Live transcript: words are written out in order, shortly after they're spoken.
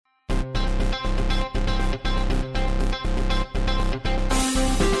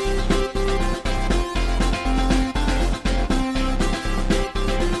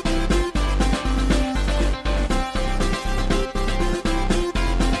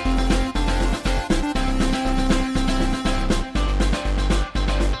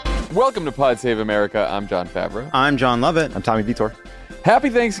Welcome to Pod Save America. I'm John Favreau. I'm John Lovett. I'm Tommy Vitor. Happy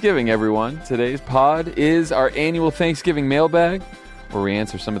Thanksgiving, everyone. Today's pod is our annual Thanksgiving mailbag, where we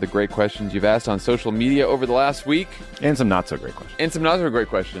answer some of the great questions you've asked on social media over the last week. And some not so great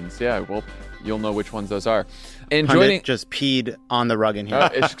questions. Yeah, well, you'll know which ones those are. And Pundit just peed on the rug in here.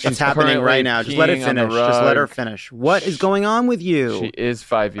 It's happening right now. Just let it finish. Just let her finish. What is going on with you? She is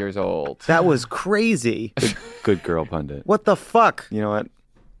 5 years old. That was crazy. Good girl, Pundit. What the fuck? You know what?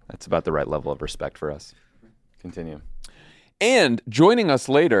 That's about the right level of respect for us. Continue. And joining us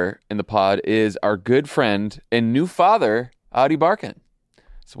later in the pod is our good friend and new father, Adi Barkan.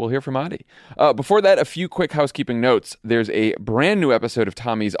 So we'll hear from Adi. Before that, a few quick housekeeping notes. There's a brand new episode of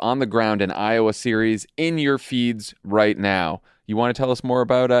Tommy's On the Ground in Iowa series in your feeds right now. You want to tell us more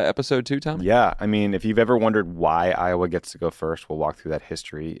about episode 2, Tom? Yeah. I mean, if you've ever wondered why Iowa gets to go first, we'll walk through that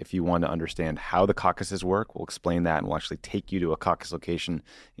history. If you want to understand how the caucuses work, we'll explain that, and we'll actually take you to a caucus location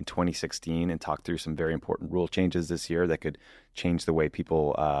in 2016 and talk through some very important rule changes this year that could change the way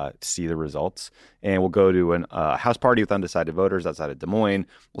people see the results. And we'll go to a house party with undecided voters outside of Des Moines.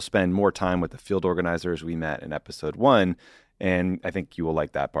 We'll spend more time with the field organizers we met in episode 1. And I think you will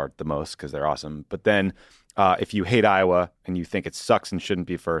like that part the most because they're awesome. But then if you hate Iowa and you think it sucks and shouldn't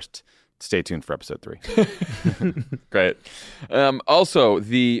be first, stay tuned for episode 3. Great. Also,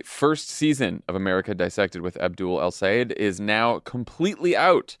 the first season of America Dissected with Abdul El-Sayed is now completely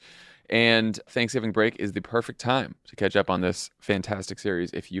out. And Thanksgiving break is the perfect time to catch up on this fantastic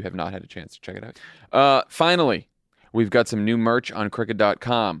series if you have not had a chance to check it out. Finally, we've got some new merch on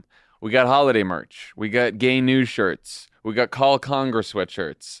Crooked.com. We got holiday merch. We got gay news shirts. We got Call Congress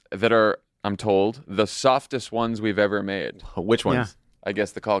sweatshirts that are, I'm told, the softest ones we've ever made. Which ones? Yeah. I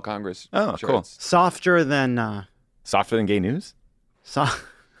guess the Call Congress shirts. Cool. Softer than... Softer than gay news? Softer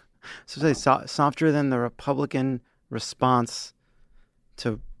than the Republican response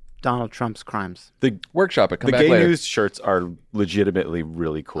to Donald Trump's crimes. The Workshop it. Come the back gay later. news shirts are legitimately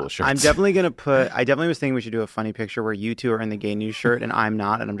really cool shirts. I'm definitely going to put... I definitely was thinking we should do a funny picture where you two are in the gay news shirt and I'm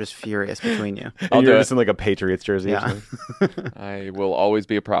not, and I'm just furious between you. I'll do You're it. just in like a Patriots jersey. Yeah. Or something. I will always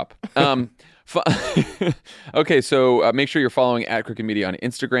be a prop. Okay, so make sure you're following at Crooked Media on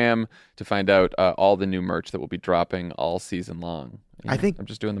Instagram to find out all the new merch that will be dropping all season long. I think- I'm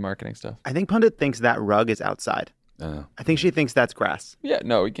just doing the marketing stuff. I think Pundit thinks that rug is outside. I think she thinks that's grass. Yeah,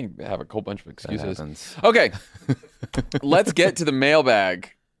 no, we can have a whole bunch of excuses. happens. Okay, let's get to the mailbag.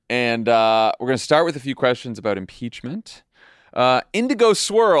 And we're going to start with a few questions about impeachment. Indigo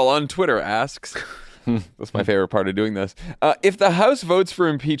Swirl on Twitter asks, that's my favorite part of doing this, if the House votes for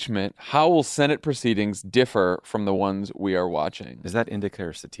impeachment, how will Senate proceedings differ from the ones we are watching? Is that indica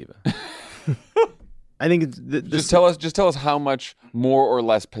or sativa? I think Just tell us how much more or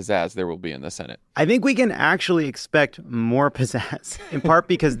less pizzazz there will be in the Senate. I think we can actually expect more pizzazz, in part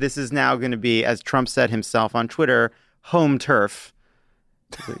because this is now going to be, as Trump said himself on Twitter, home turf.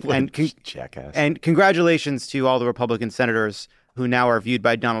 Jackass. And congratulations to all the Republican senators who now are viewed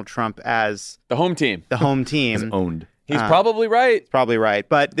by Donald Trump as The home team. the home team. Owned. He's probably right. Probably right.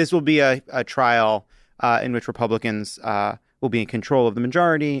 But this will be a trial in which Republicans will be in control of the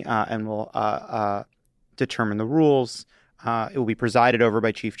majority and will determine the rules. It will be presided over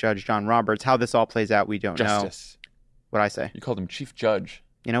by Chief Judge John Roberts. How this all plays out, we don't know. Justice. What'd I say? You called him Chief Judge.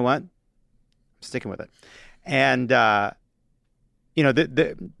 You know what? I'm sticking with it. And,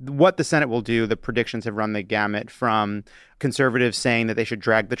 what the Senate will do, the predictions have run the gamut from conservatives saying that they should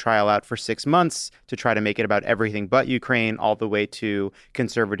drag the trial out for 6 months to try to make it about everything but Ukraine, all the way to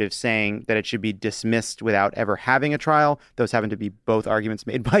conservatives saying that it should be dismissed without ever having a trial. Those happen to be both arguments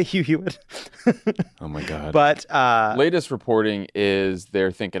made by Hugh Hewitt. Oh, my God. But Latest reporting is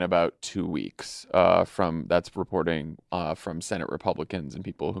they're thinking about 2 weeks. That's reporting from Senate Republicans and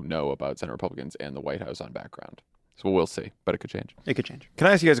people who know about Senate Republicans and the White House on background. So we'll see, but it could change. it could change. Can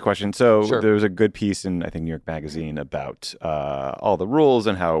I ask you guys a question? So Sure. there was a good piece in, I think, New York Magazine about all the rules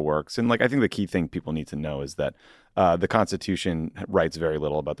and how it works. And I think the key thing people need to know is that the Constitution writes very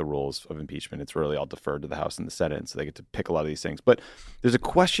little about the rules of impeachment. It's really all deferred to the House and the Senate, and so they get to pick a lot of these things. But there's a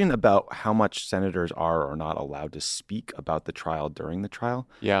question about how much senators are or not allowed to speak about the trial during the trial.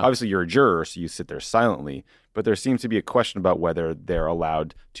 Yeah. Obviously, you're a juror, so you sit there silently. But there seems to be a question about whether they're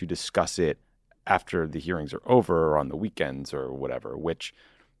allowed to discuss it after the hearings are over or on the weekends or whatever, which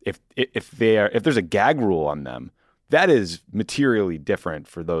if there's a gag rule on them, that is materially different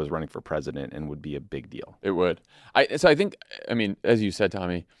for those running for president and would be a big deal. It would. I think, as you said,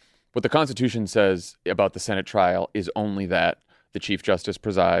 Tommy, what the Constitution says about the Senate trial is only that the Chief Justice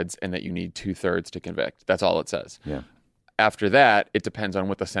presides and that you need 2/3 to convict. That's all it says. Yeah. After that, it depends on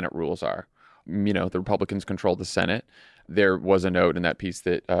what the Senate rules are. The Republicans control the Senate. There was a note in that piece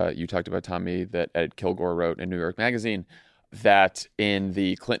that you talked about, Tommy, that Ed Kilgore wrote in New York Magazine, that in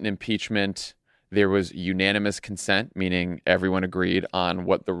the Clinton impeachment, there was unanimous consent, meaning everyone agreed on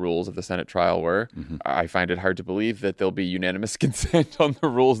what the rules of the Senate trial were. Mm-hmm. I find it hard to believe that there'll be unanimous consent on the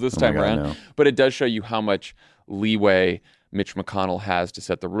rules this time around. No. But it does show you how much leeway Mitch McConnell has to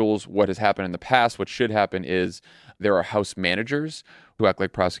set the rules. What has happened in the past, what should happen is there are House managers who act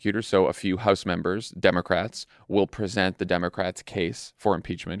like prosecutors. So a few House members, Democrats, will present the Democrats' case for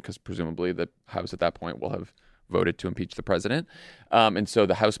impeachment because presumably the House at that point will have voted to impeach the president. And so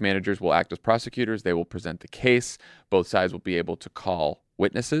the House managers will act as prosecutors. They will present the case. Both sides will be able to call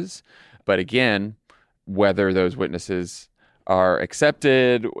witnesses. But again, whether those witnesses are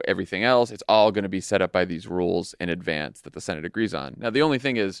accepted, everything else, it's all going to be set up by these rules in advance that the Senate agrees on. Now, the only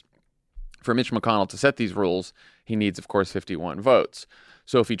thing is, for Mitch McConnell to set these rules, he needs, of course, 51 votes.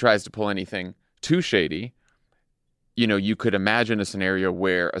 So if he tries to pull anything too shady, you could imagine a scenario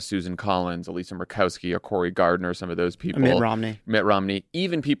where a Susan Collins, a Lisa Murkowski, a Cory Gardner, some of those people, Mitt Romney,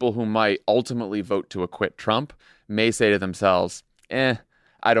 even people who might ultimately vote to acquit Trump may say to themselves, I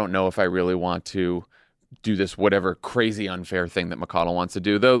don't know if I really want to do this whatever crazy unfair thing that McConnell wants to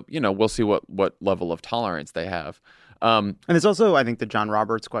do, though, we'll see what level of tolerance they have. And there's also, I think, the John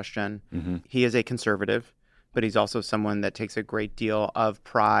Roberts question. Mm-hmm. He is a conservative, but he's also someone that takes a great deal of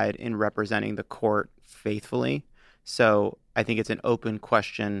pride in representing the court faithfully. So I think it's an open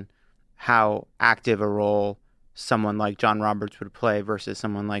question how active a role someone like John Roberts would play versus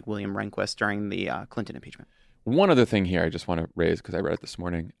someone like William Rehnquist during the Clinton impeachment. One other thing here I just want to raise because I read it this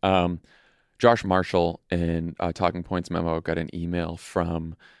morning. Josh Marshall in Talking Points memo got an email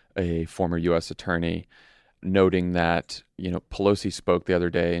from a former U.S. attorney noting that, Pelosi spoke the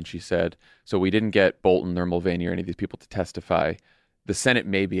other day and she said, so we didn't get Bolton or Mulvaney or any of these people to testify. The Senate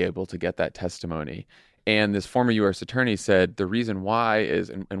may be able to get that testimony. And this former U.S. attorney said the reason why is,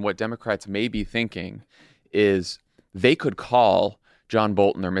 and what Democrats may be thinking, is they could call John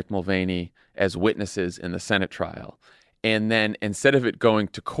Bolton or Mick Mulvaney as witnesses in the Senate trial. And then instead of it going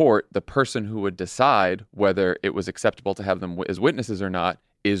to court, the person who would decide whether it was acceptable to have them as witnesses or not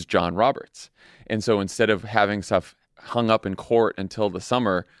is John Roberts. And so instead of having stuff hung up in court until the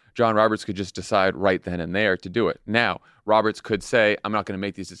summer, John Roberts could just decide right then and there to do it. Now, Roberts could say, I'm not going to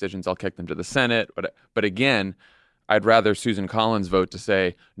make these decisions. I'll kick them to the Senate. But again, I'd rather Susan Collins vote to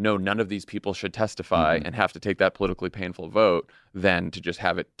say, no, none of these people should testify and have to take that politically painful vote than to just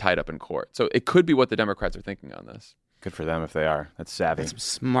have it tied up in court. So it could be what the Democrats are thinking on this. Good for them if they are. That's savvy. That's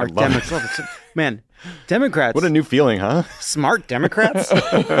smart Democrats. Man, Democrats. What a new feeling, huh? Smart Democrats?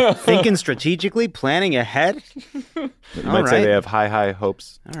 Thinking strategically, planning ahead? You might say they have high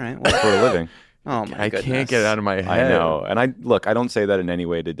hopes for a living. Oh, my goodness. I can't get it out of my head. I know. And I don't say that in any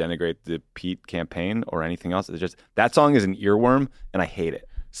way to denigrate the Pete campaign or anything else. It's just that song is an earworm, and I hate it.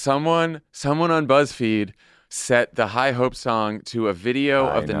 Someone on BuzzFeed set the High Hope song to a video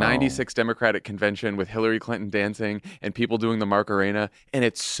of the 96 Democratic Convention with Hillary Clinton dancing and people doing the Macarena, and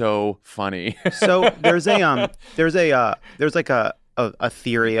it's so funny. So there's like a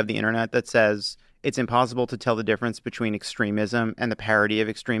theory of the internet that says it's impossible to tell the difference between extremism and the parody of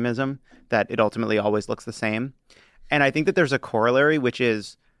extremism, that it ultimately always looks the same. And I think that there's a corollary, which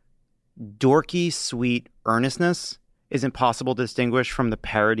is dorky, sweet earnestness is impossible to distinguish from the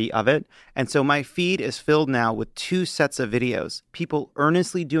parody of it. And so my feed is filled now with two sets of videos, people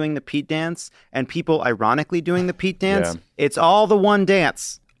earnestly doing the Pete dance and people ironically doing the Pete dance. Yeah. It's all the one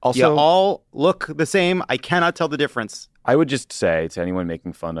dance. Also, you all look the same. I cannot tell the difference. I would just say to anyone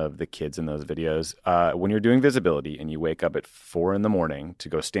making fun of the kids in those videos, when you're doing visibility and you wake up at 4 a.m. to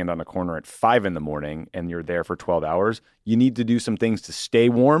go stand on a corner at 5 a.m. and you're there for 12 hours, you need to do some things to stay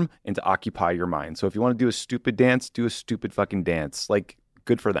warm and to occupy your mind. So if you want to do a stupid dance, do a stupid fucking dance. Like,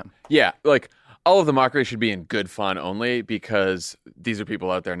 good for them. Yeah, like all of the mockery should be in good fun only because these are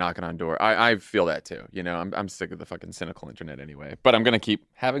people out there knocking on door. I feel that too. I'm sick of the fucking cynical internet anyway, but I'm going to keep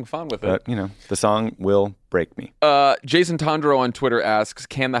having fun with it. The song will break me. Jason Tondro on Twitter asks,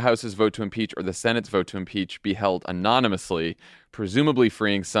 can the House's vote to impeach or the Senate's vote to impeach be held anonymously, presumably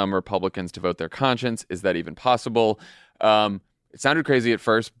freeing some Republicans to vote their conscience? Is that even possible? It sounded crazy at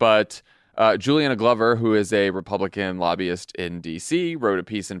first, but Juliana Glover, who is a Republican lobbyist in D.C., wrote a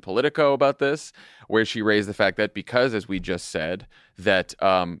piece in Politico about this, where she raised the fact that because, as we just said, that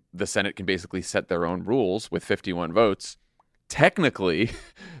the Senate can basically set their own rules with 51 votes, technically,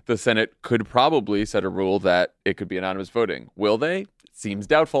 the Senate could probably set a rule that it could be anonymous voting. Will they? seems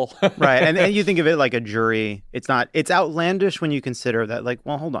doubtful. Right. And you think of it like a jury. It's outlandish when you consider that, like,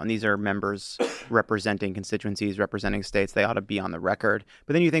 well, hold on. These are members representing constituencies, representing states. They ought to be on the record.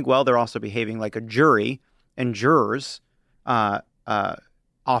 But then you think, well, they're also behaving like a jury, and jurors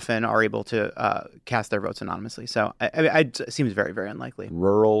often are able to cast their votes anonymously. So it seems very, very unlikely.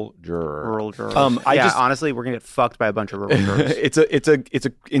 Rural juror. Honestly, we're gonna get fucked by a bunch of rural jurors. It's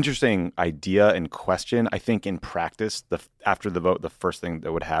a interesting idea and question. I think in practice, after the vote, the first thing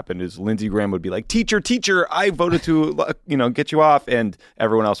that would happen is Lindsey Graham would be like, "Teacher, I voted to get you off," and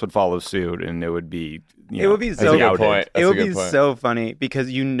everyone else would follow suit, and it would be. It would be so so funny because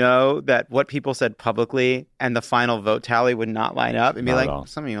that what people said publicly and the final vote tally would not line up and be like,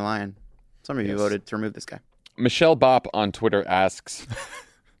 some of you lying. Some of you voted to remove this guy. Michelle Bopp on Twitter asks,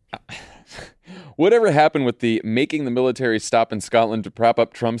 whatever happened with the making the military stop in Scotland to prop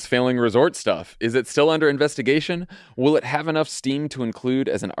up Trump's failing resort stuff? Is it still under investigation? Will it have enough steam to include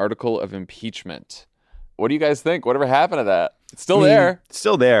as an article of impeachment? What do you guys think? Whatever happened to that? It's still there. It's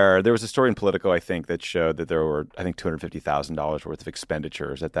still there. There was a story in Politico, I think, that showed that there were, $250,000 worth of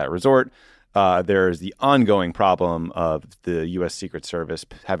expenditures at that resort. There's the ongoing problem of the U.S. Secret Service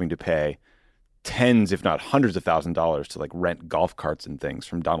having to pay tens, if not hundreds of $1,000s to rent golf carts and things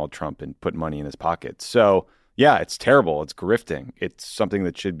from Donald Trump and put money in his pocket. So, yeah, it's terrible. It's grifting. It's something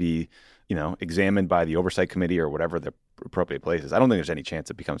that should be, examined by the Oversight Committee or whatever the appropriate place is. I don't think there's any chance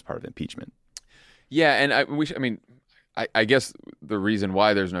it becomes part of impeachment. Yeah, and I guess the reason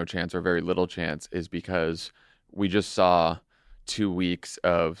why there's no chance or very little chance is because we just saw 2 weeks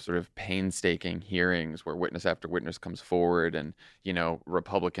of sort of painstaking hearings where witness after witness comes forward and,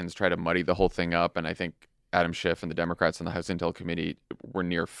 Republicans try to muddy the whole thing up. And I think Adam Schiff and the Democrats in the House Intel Committee were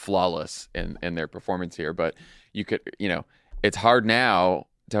near flawless in their performance here. But you could, it's hard now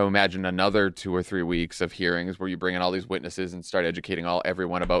to imagine another 2 or 3 weeks of hearings where you bring in all these witnesses and start educating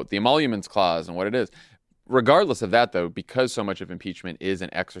everyone about the emoluments clause and what it is. Regardless of that, though, because so much of impeachment is an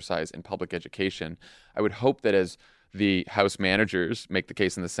exercise in public education, I would hope that as the House managers make the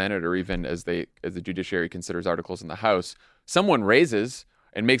case in the Senate, or even as the judiciary considers articles in the House, someone raises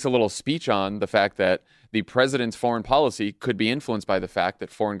and makes a little speech on the fact that the president's foreign policy could be influenced by the fact that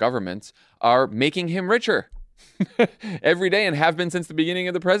foreign governments are making him richer every day and have been since the beginning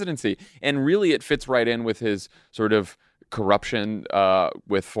of the presidency. And really, it fits right in with his sort of corruption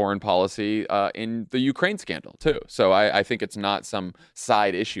with foreign policy in the Ukraine scandal too. So I think it's not some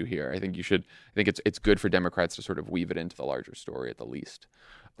side issue here. I think it's good for Democrats to sort of weave it into the larger story at the least.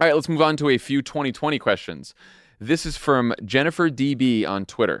 All right, let's move on to a few 2020 questions. This is from Jennifer DB on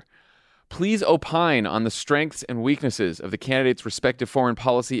Twitter. Please opine on the strengths and weaknesses of the candidates' respective foreign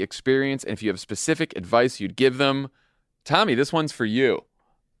policy experience, and if you have specific advice you'd give them. Tommy, this one's for you.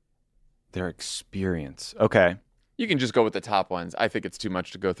 Their experience. Okay. You can just go with the top ones. I think it's too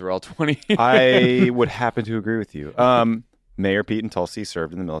much to go through all 20. I would happen to agree with you. Mayor Pete and Tulsi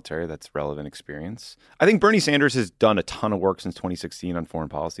served in the military. That's relevant experience. I think Bernie Sanders has done a ton of work since 2016 on foreign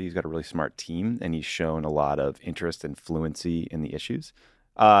policy. He's got a really smart team, and he's shown a lot of interest and fluency in the issues.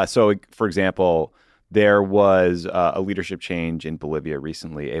 So, for example, there was a leadership change in Bolivia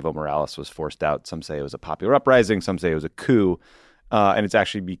recently. Evo Morales was forced out. Some say it was a popular uprising. Some say it was a coup. And it's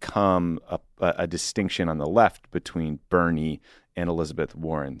actually become a distinction on the left between Bernie and Elizabeth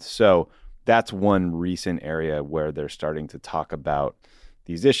Warren. So that's one recent area where they're starting to talk about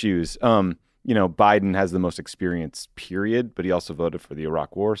these issues. Biden has the most experience, period, but he also voted for the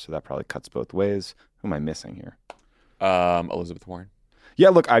Iraq War, so that probably cuts both ways. Who am I missing here? Elizabeth Warren. Yeah,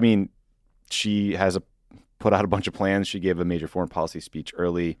 look, she has put out a bunch of plans. She gave a major foreign policy speech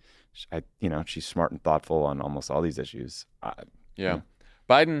early. She's smart and thoughtful on almost all these issues. Yeah.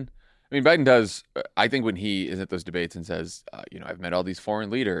 Biden does, I think when he is at those debates and says, I've met all these foreign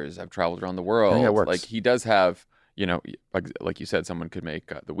leaders, I've traveled around the world. I think it works. Like he does have, like you said, someone could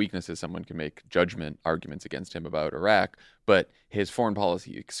make the weaknesses, someone can make judgment arguments against him about Iraq, but his foreign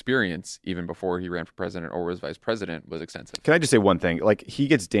policy experience, even before he ran for president or was vice president, was extensive. Can I just say one thing? He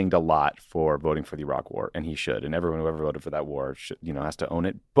gets dinged a lot for voting for the Iraq War, and he should, and everyone who ever voted for that war should, has to own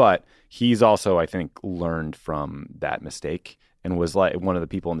it. But he's also, I think, learned from that mistake and was like one of the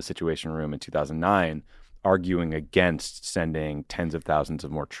people in the Situation Room in 2009 arguing against sending tens of thousands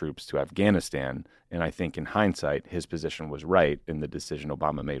of more troops to Afghanistan. And I think in hindsight, his position was right and the decision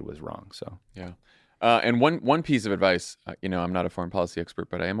Obama made was wrong. So, yeah. And one piece of advice, I'm not a foreign policy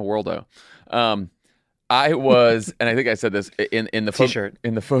expert, but I am a worldo. I was, and I think I said this in the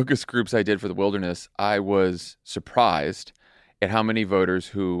in the focus groups I did for the Wilderness, I was surprised at how many voters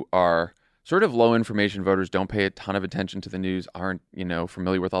who are sort of low information voters, don't pay a ton of attention to the news, aren't,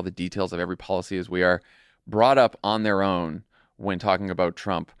 familiar with all the details of every policy as we are, brought up on their own when talking about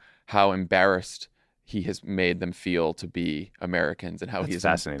Trump, how embarrassed he has made them feel to be Americans, and how he's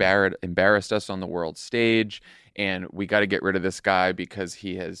embarrassed us on the world stage. And we got to get rid of this guy because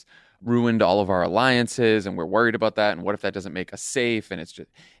he has ruined all of our alliances, and we're worried about that. And what if that doesn't make us safe?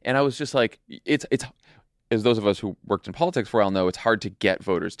 And I was just like, it's as those of us who worked in politics for a while know, it's hard to get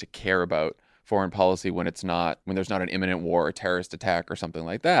voters to care about foreign policy when there's not an imminent war, a terrorist attack, or something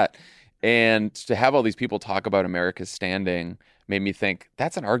like that. And to have all these people talk about America's standing made me think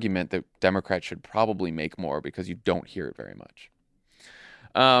that's an argument that Democrats should probably make more, because you don't hear it very much.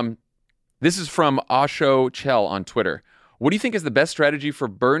 This is from Osho Chell on Twitter. What do you think is the best strategy for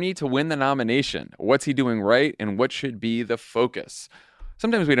Bernie to win the nomination? What's he doing right, and what should be the focus?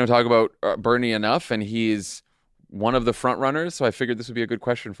 Sometimes we don't talk about Bernie enough, and he's one of the front runners, so I figured this would be a good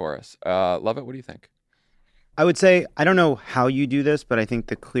question for us. Lovett, what do you think? I would say, I don't know how you do this, but I think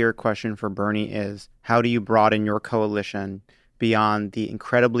the clear question for Bernie is, how do you broaden your coalition beyond the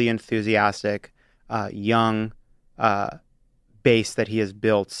incredibly enthusiastic, young base that he has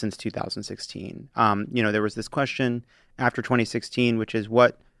built since 2016? There was this question after 2016, which is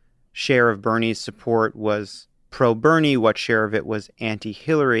what share of Bernie's support was pro-Bernie, what share of it was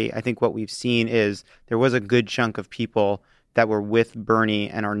anti-Hillary. I think what we've seen is there was a good chunk of people that were with Bernie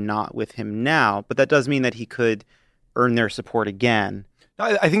and are not with him now, but that does mean that he could earn their support again.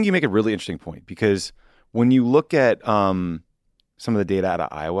 I think you make a really interesting point, because when you look at some of the data out of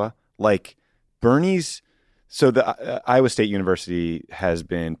Iowa, like Bernie's, so the Iowa State University has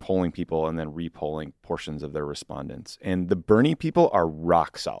been polling people and then repolling portions of their respondents. And the Bernie people are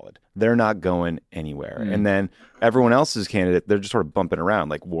rock solid. They're not going anywhere. And then everyone else's candidate, they're just sort of bumping around.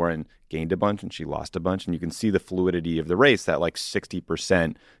 Like Warren gained a bunch and she lost a bunch. And you can see the fluidity of the race, that like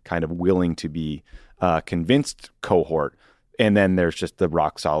 60% kind of willing to be convinced cohort. And then there's just the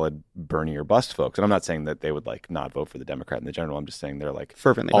rock solid Bernie or bust folks. And I'm not saying that they would like not vote for the Democrat in the general. I'm just saying they're like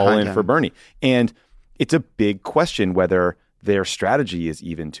fervently all in him for Bernie. And it's a big question whether their strategy is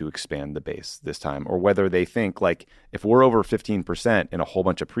even to expand the base this time, or whether they think like, if we're over 15% in a whole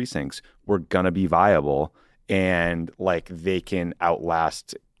bunch of precincts, we're going to be viable, and like they can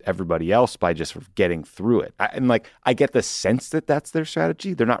outlast everybody else by just sort of getting through it. I get the sense that that's their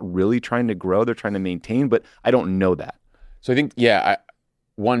strategy. They're not really trying to grow. They're trying to maintain, but I don't know that. So I think,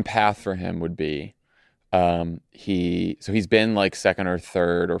 one path for him would be he's been like second or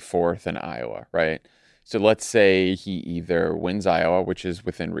third or fourth in Iowa, right? So let's say he either wins Iowa, which is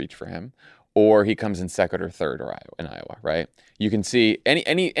within reach for him, or he comes in second or third in Iowa, right? You can see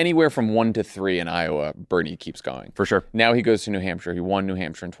anywhere from 1 to 3 in Iowa, Bernie keeps going. For sure. Now he goes to New Hampshire. He won New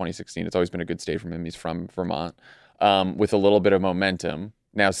Hampshire in 2016. It's always been a good state from him. He's from Vermont, with a little bit of momentum.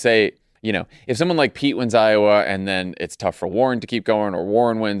 Now say, if someone like Pete wins Iowa and then it's tough for Warren to keep going, or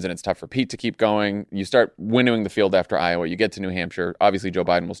Warren wins and it's tough for Pete to keep going, you start winnowing the field after Iowa. You get to New Hampshire. Obviously, Joe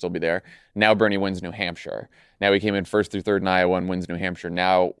Biden will still be there. Now Bernie wins New Hampshire. Now he came in first through third in Iowa and wins New Hampshire.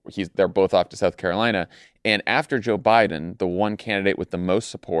 Now they're both off to South Carolina. And after Joe Biden, the one candidate with the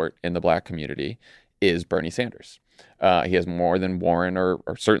most support in the Black community is Bernie Sanders. He has more than Warren, or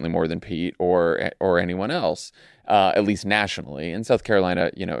certainly more than Pete or anyone else, at least nationally. In South Carolina,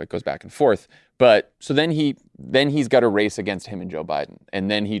 it goes back and forth. But so then he's got a race against him and Joe Biden,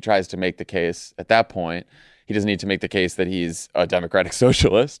 and then he tries to make the case. At that point, he doesn't need to make the case that he's a democratic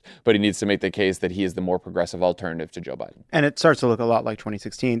socialist, but he needs to make the case that he is the more progressive alternative to Joe Biden. And it starts to look a lot like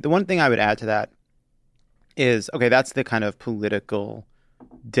 2016. The one thing I would add to that is, okay, that's the kind of political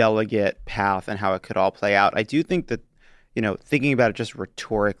delegate path and how it could all play out. I do think that, thinking about it just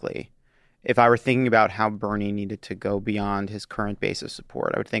rhetorically, if I were thinking about how Bernie needed to go beyond his current base of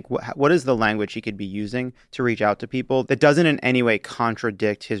support, I would think, what is the language he could be using to reach out to people that doesn't in any way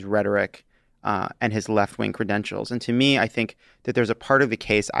contradict his rhetoric and his left-wing credentials? And to me, I think that there's a part of the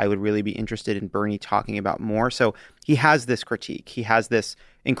case I would really be interested in Bernie talking about more. So he has this critique. He has this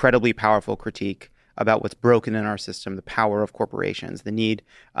incredibly powerful critique about what's broken in our system, the power of corporations, the need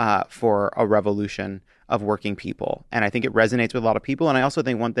for a revolution of working people. And I think it resonates with a lot of people. And I also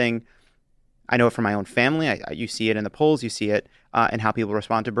think one thing, I know it from my own family, you see it in the polls, you see it in how people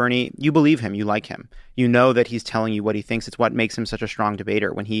respond to Bernie. You believe him, you like him. You know that he's telling you what he thinks. It's what makes him such a strong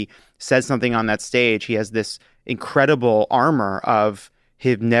debater. When he says something on that stage, he has this incredible armor of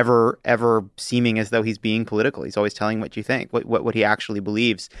him never, ever seeming as though he's being political. He's always telling what you think, what he actually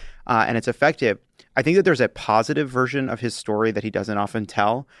believes. And it's effective. I think that there's a positive version of his story that he doesn't often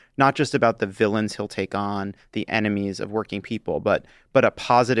tell, not just about the villains he'll take on, the enemies of working people, but a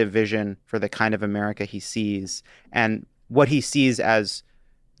positive vision for the kind of America he sees and what he sees as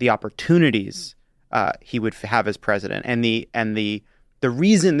the opportunities he would have as president, and the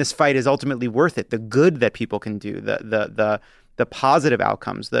reason this fight is ultimately worth it, the good that people can do, the the positive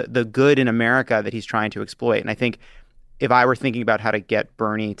outcomes, the good in America that he's trying to exploit. And I think if I were thinking about how to get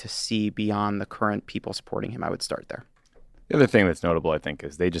Bernie to see beyond the current people supporting him, I would start there. The other thing that's notable, I think,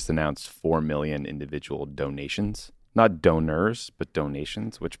 is they just announced 4 million individual donations, not donors, but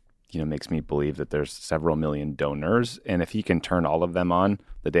donations, which makes me believe that there's several million donors. And if he can turn all of them on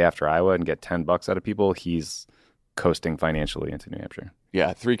the day after Iowa and get $10 out of people, he's coasting financially into New Hampshire.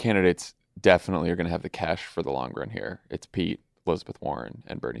 Yeah, 3 candidates definitely are going to have the cash for the long run here. It's Pete, Elizabeth Warren,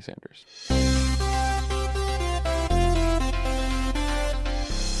 and Bernie Sanders.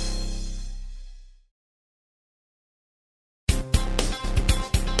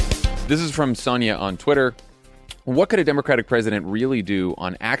 This is from Sonia on Twitter. What could a Democratic president really do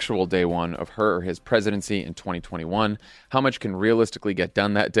on actual day one of her or his presidency in 2021? How much can realistically get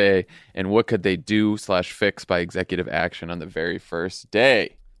done that day? And what could they do/fix by executive action on the very first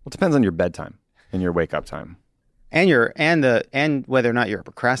day? Well, it depends on your bedtime and your wake up time. And whether or not you're a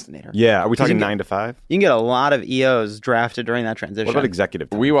procrastinator. Yeah, are we talking 9 to 5? You can get a lot of EOs drafted during that transition. What about executive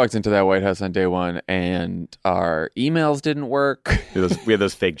time? We walked into that White House on day one, and our emails didn't work. We had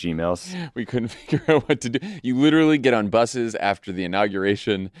those fake Gmails. We couldn't figure out what to do. You literally get on buses after the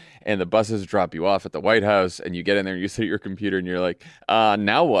inauguration, and the buses drop you off at the White House, and you get in there, and you sit at your computer, and you're like,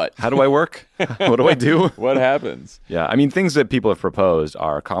 now what? How do I work? What do I do? What happens? Yeah, I mean, things that people have proposed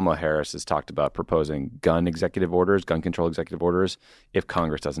are Kamala Harris has talked about proposing gun control executive orders, if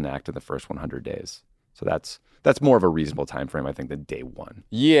Congress doesn't act in the first 100 days. So that's more of a reasonable time frame, I think, than day one.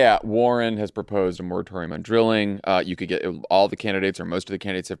 Yeah, Warren has proposed a moratorium on drilling. You could get all the candidates, or most of the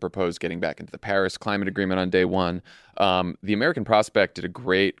candidates have proposed getting back into the Paris Climate Agreement on day one. The American Prospect did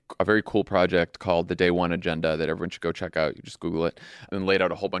a very cool project called the Day One Agenda that everyone should go check out. You just Google it, and laid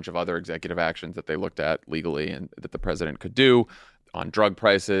out a whole bunch of other executive actions that they looked at legally and that the president could do on drug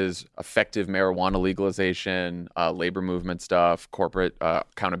prices, effective marijuana legalization, labor movement stuff, corporate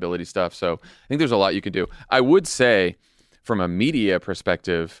accountability stuff. So I think there's a lot you could do. I would say from a media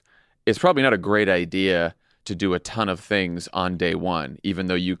perspective, it's probably not a great idea to do a ton of things on day one, even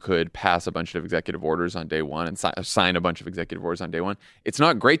though you could pass a bunch of executive orders on day one and sign a bunch of executive orders on day one. It's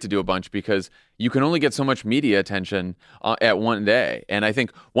not great to do a bunch because you can only get so much media attention at one day. And I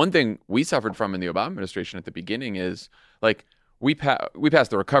think one thing we suffered from in the Obama administration at the beginning is like, we passed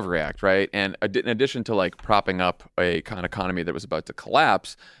the Recovery Act, right? And in addition to like propping up a kind of economy that was about to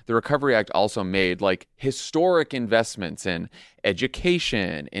collapse, the Recovery Act also made like historic investments in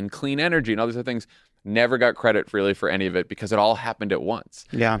education, in clean energy, and all these other things. Never got credit really for any of it because it all happened at once.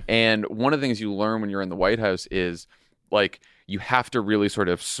 Yeah. And one of the things you learn when you're in the White House is like you have to really sort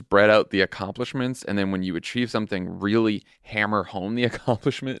of spread out the accomplishments, and then when you achieve something, really hammer home the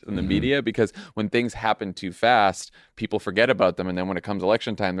accomplishment in the media, because when things happen too fast, people forget about them, and then when it comes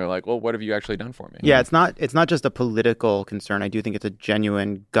election time, they're like, well, what have you actually done for me? Yeah, it's not just a political concern. I do think it's a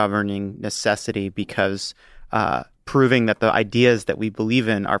genuine governing necessity because proving that the ideas that we believe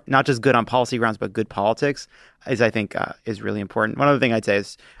in are not just good on policy grounds, but good politics is, I think, is really important. One other thing I'd say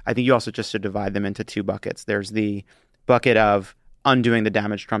is I think you also just should divide them into 2 buckets. There's the bucket of undoing the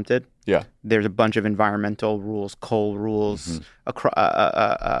damage Trump did. Yeah. There's a bunch of environmental rules, coal rules,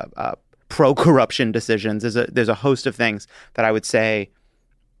 pro-corruption decisions. There's a host of things that I would say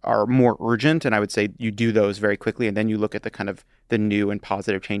are more urgent, and I would say you do those very quickly, and then you look at the kind of the new and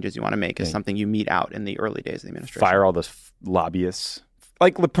positive changes you want to make as something you meet out in the early days of the administration. Fire all those lobbyists.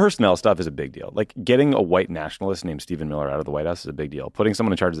 Like the personnel stuff is a big deal. Like getting a white nationalist named Stephen Miller out of the White House is a big deal. Putting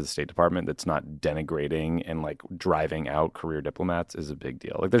someone in charge of the State Department that's not denigrating and like driving out career diplomats is a big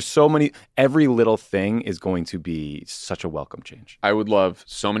deal. Like there's so many, every little thing is going to be such a welcome change. I would love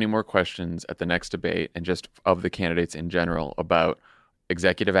so many more questions at the next debate and just of the candidates in general about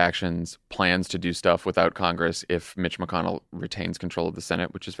executive actions, plans to do stuff without Congress if Mitch McConnell retains control of the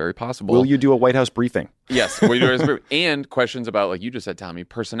Senate, which is very possible. Will you do a White House briefing? Yes. And questions about, like you just said, Tommy,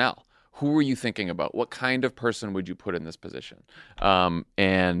 personnel. Who were you thinking about? What kind of person would you put in this position?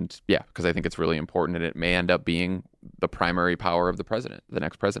 And yeah, because I think it's really important, and it may end up being the primary power of the president, the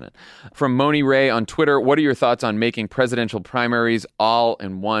next president. From Moni Ray on Twitter, what are your thoughts on making presidential primaries all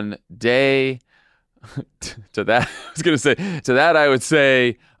in one day? To that, I would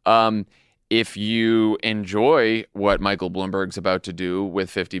say, if you enjoy what Michael Bloomberg's about to do with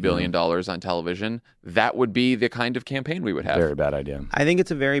 $50 billion on television, that would be the kind of campaign we would have. Very bad idea. I think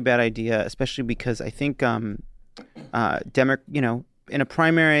it's a very bad idea, especially because I think, in a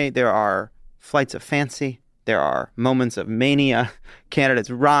primary, there are flights of fancy. There are moments of mania.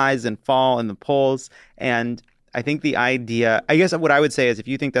 Candidates rise and fall in the polls. And I think the idea, I guess what I would say is if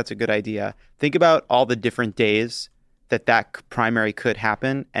you think that's a good idea, think about all the different days that primary could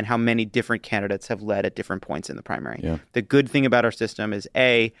happen and how many different candidates have led at different points in the primary. Yeah. The good thing about our system is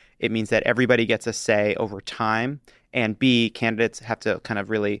A, it means that everybody gets a say over time, and B, candidates have to kind of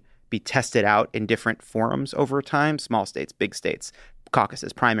really be tested out in different forums over time, small states, big states,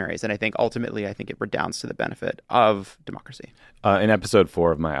 caucuses, primaries. And I think ultimately, it redounds to the benefit of democracy. In episode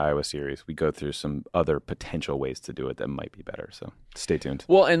 4 of my Iowa series, we go through some other potential ways to do it that might be better. So stay tuned.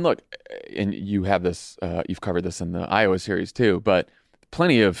 Well, and look, and you have this, you've covered this in the Iowa series too, but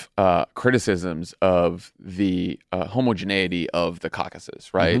plenty of criticisms of the homogeneity of the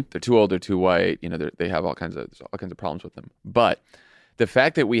caucuses, right? Mm-hmm. They're too old, they're too white, they have all kinds of problems with them. But the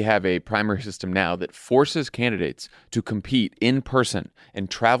fact that we have a primary system now that forces candidates to compete in person and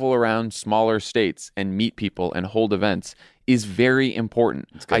travel around smaller states and meet people and hold events is very important.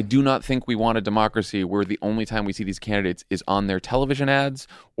 I do not think we want a democracy where the only time we see these candidates is on their television ads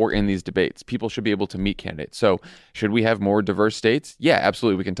or in these debates. People should be able to meet candidates. So should we have more diverse states? Yeah,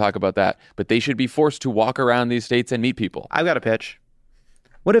 absolutely. We can talk about that. But they should be forced to walk around these states and meet people. I've got a pitch.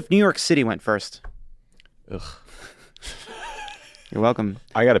 What if New York City went first? Ugh. You're welcome.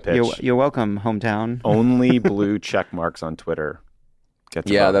 I got a pitch. You're welcome, hometown. Only blue check marks on Twitter.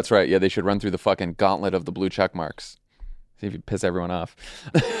 Yeah, vote. that's right. Yeah, they should run through the fucking gauntlet of the blue check marks. See if you piss everyone off.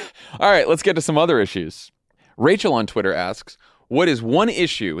 All right, let's get to some other issues. Rachel on Twitter asks, what is one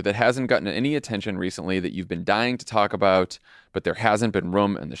issue that hasn't gotten any attention recently that you've been dying to talk about, but there hasn't been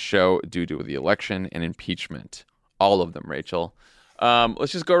room in the show due to the election and impeachment? All of them, Rachel.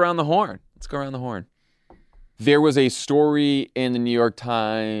 Let's just go around the horn. There was a story in the New York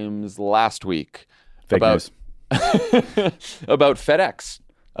Times last week about FedEx.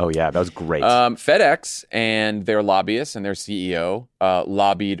 Oh, yeah, that was great. FedEx and their lobbyists and their CEO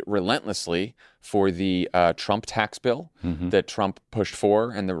lobbied relentlessly for the Trump tax bill that Trump pushed for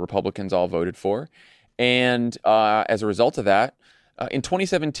and the Republicans all voted for. And as a result of that, in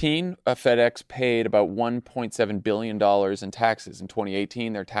 2017, FedEx paid about $1.7 billion in taxes. In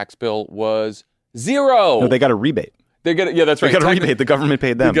 2018, their tax bill was zero. No, they got a rebate. Yeah, that's right. They got a rebate. The government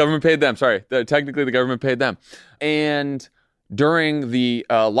paid them. The government paid them. Sorry. Technically, the government paid them. And during the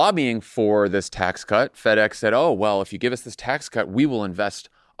lobbying for this tax cut, FedEx said, oh, well, if you give us this tax cut, we will invest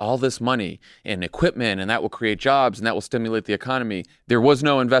all this money in equipment, and that will create jobs, and that will stimulate the economy. There was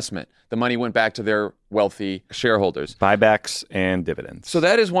no investment. The money went back to their wealthy shareholders. Buybacks and dividends. So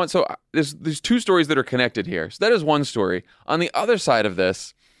that is one. So there's two stories that are connected here. So that is one story. On the other side of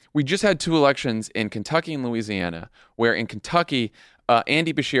this, we just had two elections in Kentucky and Louisiana, where in Kentucky,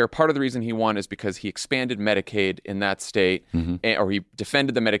 Andy Beshear, part of the reason he won is because he expanded Medicaid in that state, or he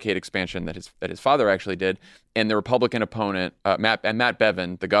defended the Medicaid expansion that his father actually did, and the Republican opponent, Matt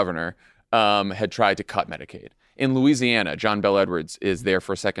Bevin, the governor, had tried to cut Medicaid. In Louisiana, John Bel Edwards is there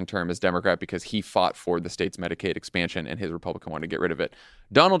for a second term as Democrat because he fought for the state's Medicaid expansion, and his Republican wanted to get rid of it.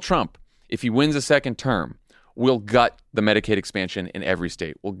 Donald Trump, if he wins a second term, will gut the Medicaid expansion in every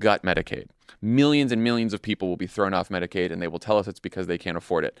state. Will gut Medicaid. Millions and millions of people will be thrown off Medicaid, and they will tell us it's because they can't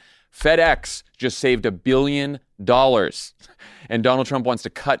afford it. FedEx just saved $1 billion, and Donald Trump wants to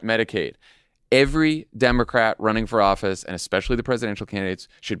cut Medicaid. Every Democrat running for office, and especially the presidential candidates,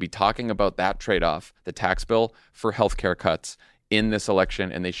 should be talking about that trade-off, the tax bill for health care cuts in this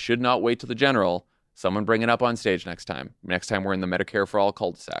election, and they should not wait till the general. Someone bring it up on stage next time. Next time we're in the Medicare for All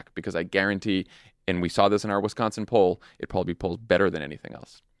cul-de-sac, because I guarantee, and we saw this in our Wisconsin poll, it probably polls better than anything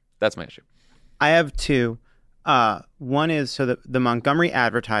else. That's my issue. I have two. One is so the Montgomery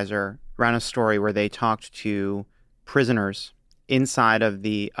Advertiser ran a story where they talked to prisoners inside of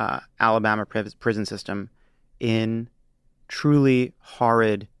the Alabama prison system in truly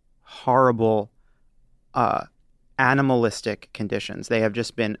horrid, horrible, animalistic conditions. They have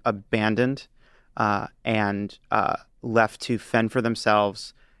just been abandoned and left to fend for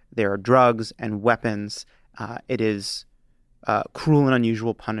themselves. There are drugs and weapons. It is cruel and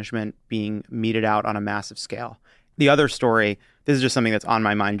unusual punishment being meted out on a massive scale. The other story, this is just something that's on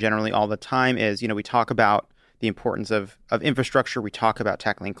my mind generally all the time, is, we talk about the importance of infrastructure. We talk about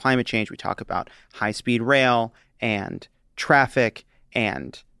tackling climate change. We talk about high-speed rail and traffic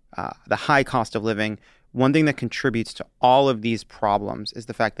and the high cost of living. One thing that contributes to all of these problems is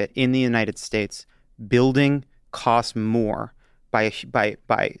the fact that in the United States, building costs more by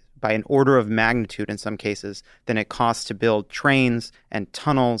an order of magnitude in some cases than it costs to build trains and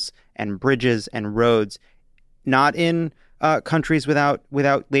tunnels and bridges and roads, not in countries without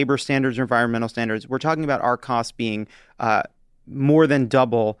labor standards or environmental standards. We're talking about our costs being more than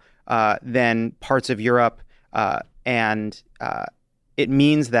double than parts of Europe. And it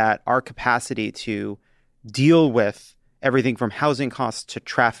means that our capacity to deal with everything from housing costs to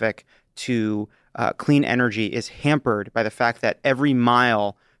traffic to clean energy is hampered by the fact that every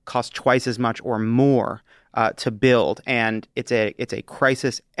mile costs twice as much or more to build, and it's a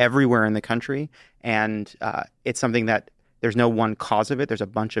crisis everywhere in the country, and it's something that there's no one cause of it. There's a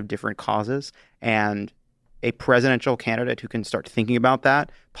bunch of different causes, and a presidential candidate who can start thinking about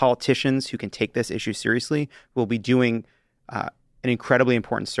that, politicians who can take this issue seriously, will be doing an incredibly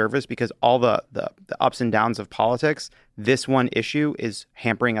important service, because all the ups and downs of politics, this one issue is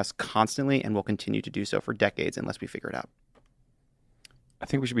hampering us constantly and will continue to do so for decades unless we figure it out. I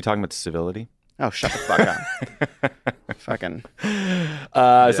think we should be talking about civility. Oh, shut the fuck up. Fucking.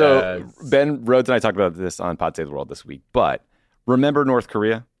 So Ben Rhodes and I talked about this on Pod Save the World this week, but remember North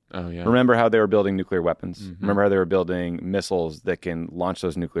Korea? Oh, yeah. Remember how they were building nuclear weapons? Mm-hmm. Remember how they were building missiles that can launch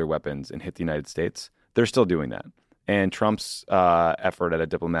those nuclear weapons and hit the United States? They're still doing that. And Trump's effort at a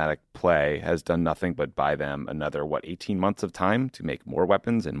diplomatic play has done nothing but buy them another, 18 months of time to make more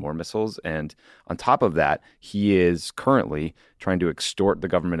weapons and more missiles. And on top of that, he is currently trying to extort the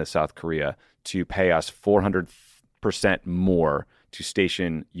government of South Korea to pay us 400% more to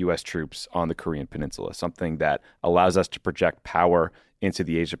station U.S. troops on the Korean Peninsula, something that allows us to project power into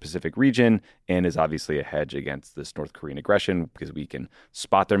the Asia-Pacific region and is obviously a hedge against this North Korean aggression, because we can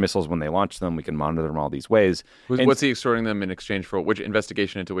spot their missiles when they launch them. We can monitor them all these ways. What's he extorting them in exchange for? Which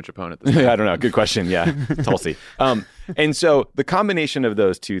investigation into which opponent? I don't know. Good question. Yeah, Tulsi. And so the combination of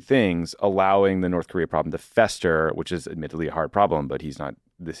those two things, allowing the North Korea problem to fester, which is admittedly a hard problem, but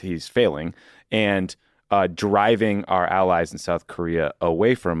he's failing, and driving our allies in South Korea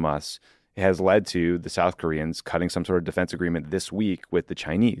away from us, has led to the South Koreans cutting some sort of defense agreement this week with the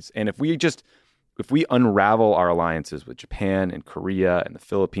Chinese. And if we unravel our alliances with Japan and Korea and the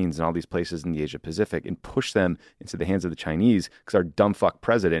Philippines and all these places in the Asia Pacific and push them into the hands of the Chinese, because our dumb fuck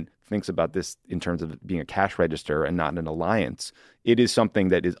president thinks about this in terms of being a cash register and not an alliance, it is something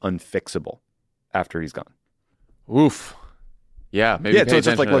that is unfixable after he's gone. Oof. Yeah, maybe. Yeah, so it's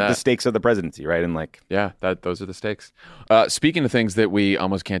just like the stakes of the presidency, right? And those are the stakes. Speaking of things that we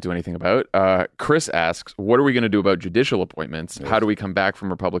almost can't do anything about, Chris asks, what are we going to do about judicial appointments? Yes. How do we come back from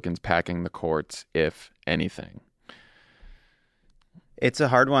Republicans packing the courts, if anything? It's a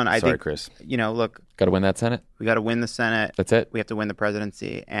hard one. I think, Chris. Look. Got to win that Senate? We got to win the Senate. That's it. We have to win the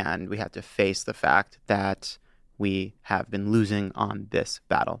presidency, and we have to face the fact that we have been losing on this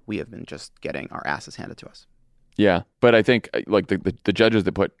battle. We have been just getting our asses handed to us. Yeah, but I think like the judges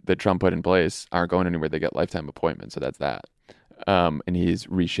that Trump put in place aren't going anywhere. They get lifetime appointments, so that's that. And he's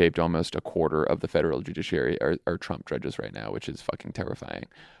reshaped almost a quarter of the federal judiciary are Trump judges right now, which is fucking terrifying.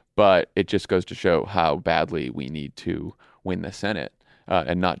 But it just goes to show how badly we need to win the Senate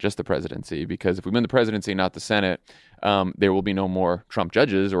and not just the presidency. Because if we win the presidency, not the Senate, there will be no more Trump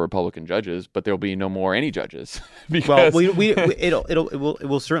judges or Republican judges, but there will be no more any judges. Because... Well, it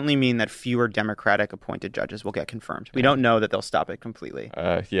will certainly mean that fewer Democratic appointed judges will get confirmed. We don't know that they'll stop it completely.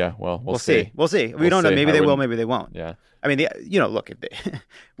 Yeah, well, we'll see. We'll see. We don't know. Maybe they will. Maybe they won't. Yeah. I mean, look,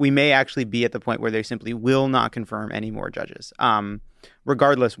 we may actually be at the point where they simply will not confirm any more judges.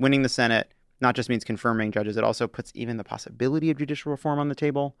 Regardless, winning the Senate not just means confirming judges. It also puts even the possibility of judicial reform on the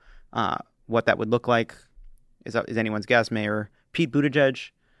table. What that would look like is anyone's guess. Mayor Pete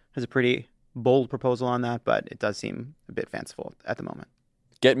Buttigieg has a pretty bold proposal on that, but it does seem a bit fanciful at the moment.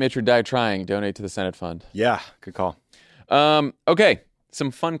 Get Mitch or die trying. Donate to the Senate Fund. Yeah, good call. Okay,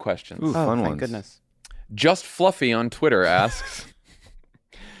 some fun questions. Ooh, fun thank ones. Goodness. Just Fluffy on Twitter asks,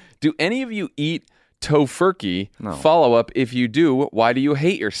 do any of you eat tofurkey? No. Follow up, if you do, why do you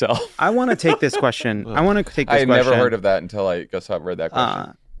hate yourself? I want to take this question. I had never heard of that until I guess I've read that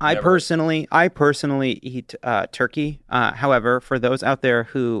question. I personally eat turkey. However, for those out there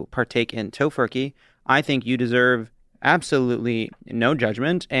who partake in tofurkey, I think you deserve absolutely no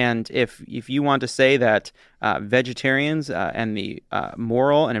judgment. And if you want to say that vegetarians and the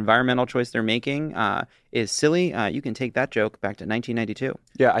moral and environmental choice they're making is silly, you can take that joke back to 1992.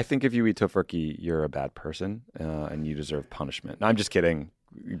 Yeah, I think if you eat tofurkey, you're a bad person and you deserve punishment. No, I'm just kidding.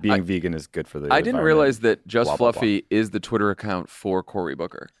 Being vegan is good for the I didn't realize that Just blah, blah, Fluffy is the Twitter account for Cory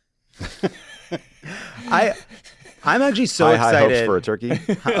Booker. I'm actually so high excited. Hopes for a turkey.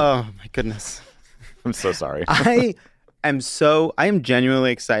 Oh my goodness. I'm so sorry. I am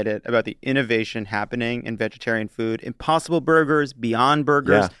genuinely excited about the innovation happening in vegetarian food. Impossible Burgers, Beyond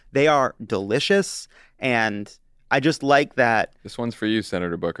Burgers, They are delicious. And I just like that. This one's for you,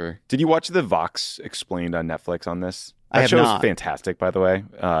 Senator Booker. Did you watch the Vox Explained on Netflix on this? I That have show's not. fantastic, by the way.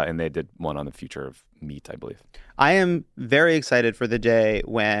 And they did one on the future of meat, I believe. I am very excited for the day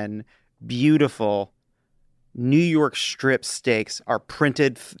when beautiful New York strip steaks are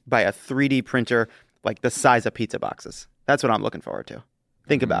printed by a 3D printer like the size of pizza boxes. That's what I'm looking forward to.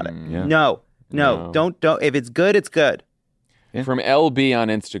 Think about it. Yeah. No, No, don't. If it's good, it's good. Yeah. From LB on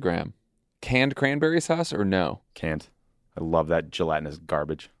Instagram, canned cranberry sauce or no? Can't. I love that gelatinous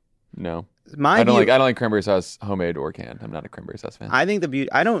garbage. No. My I don't view, like cranberry sauce, homemade or canned. I'm not a cranberry sauce fan. I think the beauty.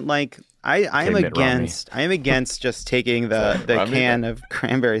 I don't like. I am Mitt Romney. against. I am against just taking the Romney. can of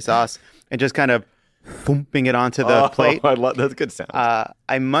cranberry sauce and just kind of thumping it onto the plate. I love that's good sound.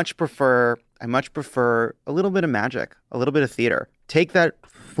 I much prefer a little bit of magic, a little bit of theater. Take that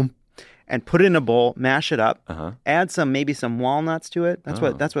thump and put it in a bowl, mash it up, add maybe some walnuts to it. That's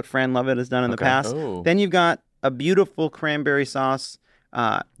what Fran Lovett has done in the past. Oh. Then you've got a beautiful cranberry sauce.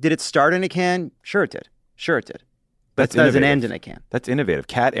 Did it start in a can? Sure it did. But That's it doesn't innovative. end in a can. That's innovative.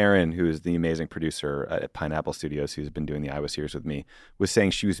 Kat Aaron, who is the amazing producer at Pineapple Studios, who's been doing the Iowa series with me, was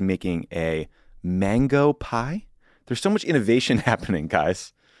saying she was making a mango pie. There's so much innovation happening,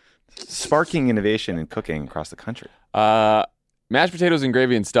 guys. Sparking innovation in cooking across the country. Mashed potatoes and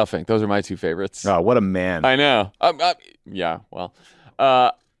gravy and stuffing. Those are my two favorites. Oh, what a man. I know. Yeah, well.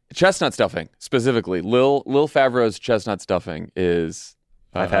 Chestnut stuffing, specifically. Lil Favreau's chestnut stuffing is...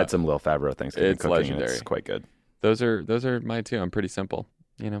 I've had some Lil Favreau Thanksgiving it's cooking, and legendary. it's quite good. Those are my two. I'm pretty simple,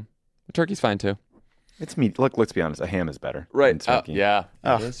 you know. The turkey's fine, too. It's meat. Look, let's be honest. A ham is better. Right. than smoky. Yeah.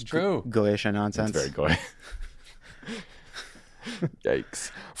 Oh, That's true. Goyish nonsense. It's very goy.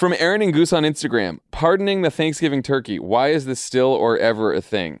 Yikes. From Aaron and Goose on Instagram, pardoning the Thanksgiving turkey. Why is this still or ever a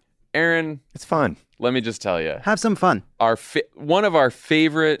thing? Aaron, It's fun. let me just tell you. Have some fun. One of our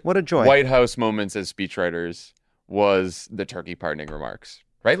favorite What a joy. White House moments as speechwriters was the turkey pardoning remarks.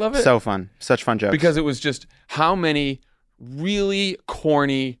 Right, love it? So fun. Such fun jokes. Because it was just how many really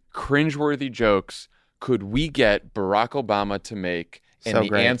corny, cringeworthy jokes could we get Barack Obama to make? And So the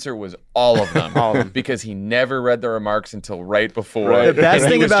great. answer was all of them. All of them. Because he never read the remarks until right before. Right. The best And he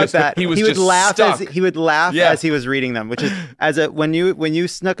thing was about just- that, he would would just laugh stuck. Yeah. as he was reading them, which is when you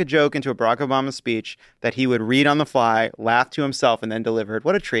snuck a joke into a Barack Obama speech that he would read on the fly, laugh to himself, and then delivered.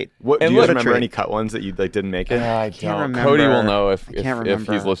 What a treat! What, do And you look- guys remember treat. any cut ones that you didn't make it? I can't don't. remember. Cody will know if I can't if he's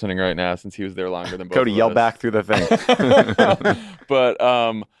remember. listening right now since he was there longer than both Cody, of yell us. back through the thing. But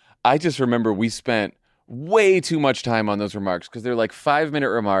I just remember we spent way too much time on those remarks because they're like 5-minute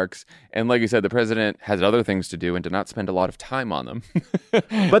remarks. And like you said, the president has other things to do and did not spend a lot of time on them.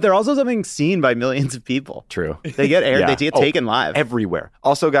 But they're also something seen by millions of people. True. They get aired. Yeah. They get Oh, taken live. Everywhere.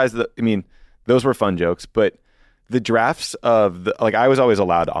 Also, guys, those were fun jokes, but the drafts of I was always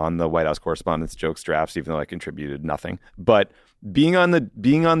allowed on the White House Correspondents' jokes drafts, even though I contributed nothing. But being on the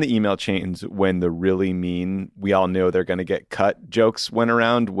email chains when the really mean, we all know they're going to get cut jokes went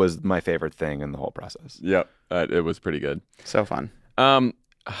around was my favorite thing in the whole process. Yep. It was pretty good. So fun.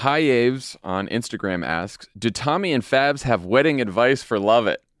 Hi Aves on Instagram asks, do Tommy and Fabs have wedding advice for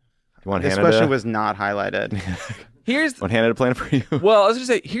Lovett? You want This Hannah question to, was not highlighted. Here's want Hannah to plan for you? Well, I was going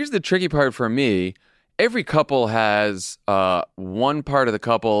to say, here's the tricky part for me. Every couple has one part of the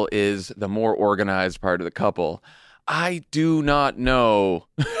couple is the more organized part of the couple. I do not know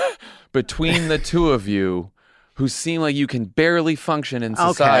between the two of you who seem like you can barely function in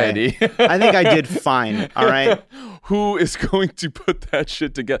society. I think I did fine. All right. Who is going to put that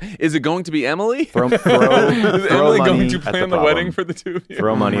shit together? Is it going to be Emily? Throw Is throw Emily money going to at plan the problem. wedding for the two of you?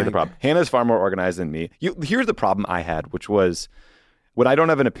 Throw money at the my problem. Hannah's far more organized than me. Here's the problem I had, which was when I don't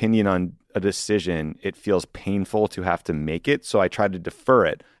have an opinion on a decision, it feels painful to have to make it. So I tried to defer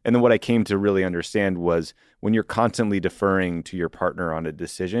it. And then what I came to really understand was when you're constantly deferring to your partner on a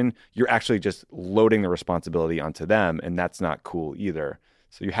decision, you're actually just loading the responsibility onto them. And that's not cool either.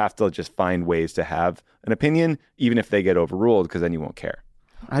 So you have to just find ways to have an opinion, even if they get overruled, because then you won't care.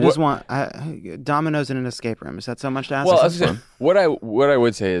 I just want dominoes in an escape room. Is that so much to ask? Well, I was gonna say, what I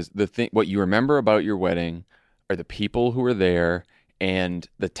would say is what you remember about your wedding are the people who were there and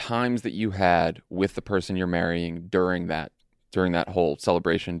the times that you had with the person you're marrying during that whole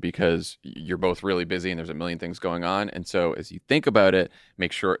celebration, because you're both really busy and there's a million things going on. And so as you think about it,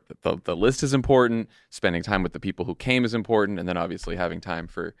 make sure that the list is important, spending time with the people who came is important, and then obviously having time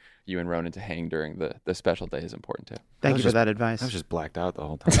for you and Ronan to hang during the special day is important too. Thank you for that advice. I was just blacked out the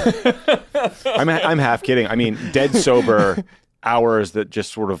whole time. I'm half kidding. I mean, dead sober hours that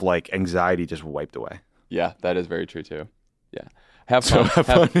just sort of like anxiety just wiped away. Yeah, that is very true too. Yeah. Have fun. So have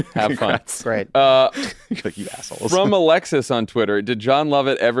fun. Have fun. Congrats. Great. Like, you assholes. From Alexis on Twitter, did John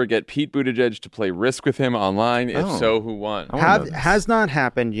Lovett ever get Pete Buttigieg to play Risk with him online? If Oh. so, who won? I wanna know this. Has not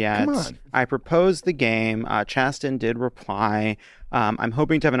happened yet. Come on. I proposed the game. Chasten did reply. I'm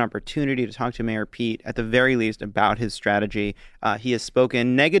hoping to have an opportunity to talk to Mayor Pete, at the very least, about his strategy. He has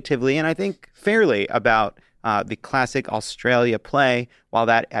spoken negatively, and I think fairly, about the classic Australia play. While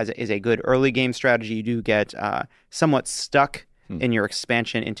that is a good early game strategy, you do get somewhat stuck in your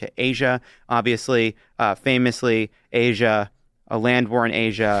expansion into Asia. Obviously, famously, Asia, a land war in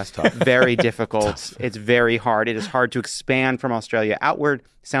Asia, very difficult. It's very hard. It is hard to expand from Australia outward.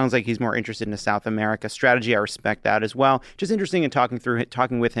 Sounds like he's more interested in a South America strategy. I respect that as well. Just interesting in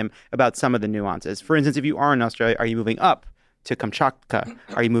talking with him about some of the nuances. For instance, if you are in Australia, are you moving up to Kamchatka?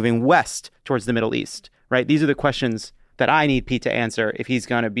 Are you moving west towards the Middle East? Right? These are the questions that I need Pete to answer if he's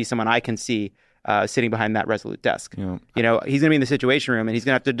going to be someone I can see sitting behind that Resolute desk. Yeah. You know, he's going to be in the Situation Room, and he's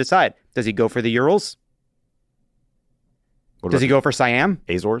going to have to decide: does he go for the Urals? Does he go for Siam?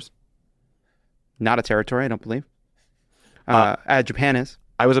 Azores? Not a territory, I don't believe. Japan is.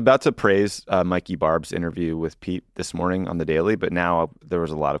 I was about to praise Mikey Barb's interview with Pete this morning on The Daily, but now there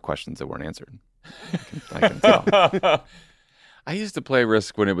was a lot of questions that weren't answered. I can tell. I used to play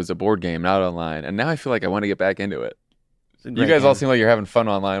Risk when it was a board game, not online, and now I feel like I want to get back into it. You guys all seem like you're having fun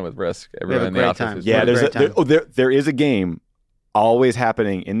online with Risk. Everyone in the office is. Yeah, there is a game always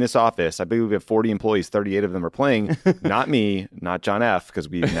happening in this office. I believe we have 40 employees, 38 of them are playing. Not me, not John F., because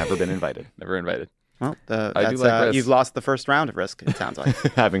we've never been invited. Never invited. Well, I do like Risk. You've lost the first round of Risk, it sounds like.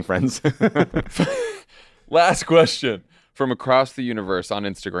 Having friends. Last question from across the universe on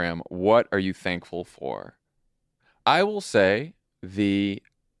Instagram. What are you thankful for? I will say the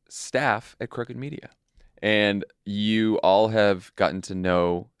staff at Crooked Media. And you all have gotten to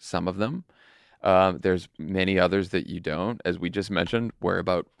know some of them. There's many others that you don't. As we just mentioned, we're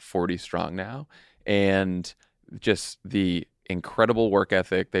about 40 strong now. And just the incredible work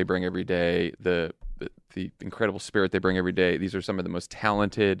ethic they bring every day, the incredible spirit they bring every day. These are some of the most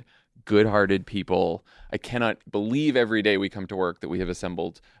talented, good-hearted people. I cannot believe every day we come to work that we have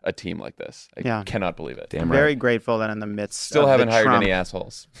assembled a team like this. I cannot believe it. Damn right. Very grateful that in the midst Still of haven't hired Trump, any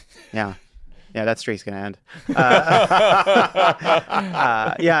assholes. Yeah. Yeah, that streak's going to end.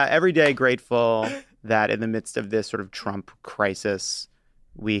 Every day grateful that in the midst of this sort of Trump crisis,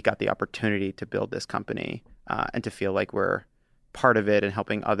 we got the opportunity to build this company and to feel like we're part of it and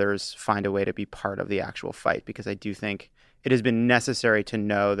helping others find a way to be part of the actual fight. Because I do think it has been necessary to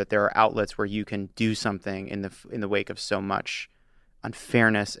know that there are outlets where you can do something in the wake of so much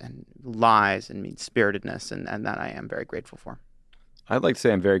unfairness and lies and mean-spiritedness, and that I am very grateful for. I'd like to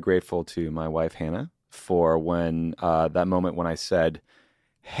say I'm very grateful to my wife, Hannah, for when that moment when I said,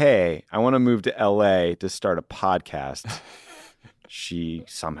 hey, I want to move to LA to start a podcast. She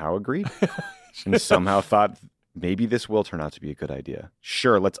somehow agreed and somehow thought maybe this will turn out to be a good idea.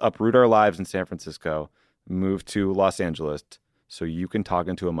 Sure, let's uproot our lives in San Francisco, move to Los Angeles so you can talk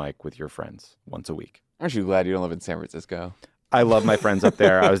into a mic with your friends once a week. Aren't you glad you don't live in San Francisco? I love my friends up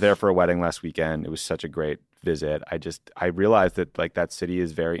there. I was there for a wedding last weekend. It was such a great visit. I realized that like that city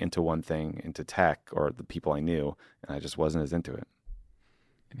is very into one thing, into tech or the people I knew, and I just wasn't as into it.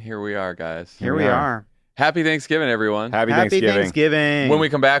 And here we are, guys. Here we are. Happy Thanksgiving, everyone. Happy Thanksgiving. When we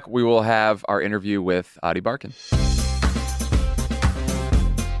come back, we will have our interview with Adi Barkan.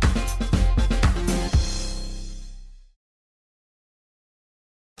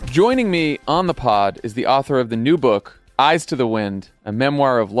 Joining me on the pod is the author of the new book, Eyes to the Wind, a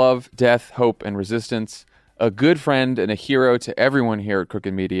memoir of love, death, hope, and resistance, a good friend and a hero to everyone here at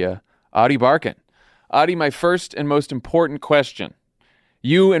Crooked Media, Adi Barkan. Adi, my first and most important question.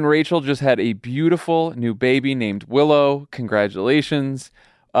 You and Rachel just had a beautiful new baby named Willow. Congratulations.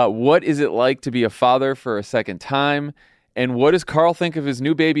 What is it like to be a father for a second time? And what does Carl think of his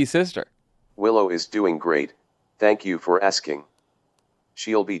new baby sister? Willow is doing great. Thank you for asking.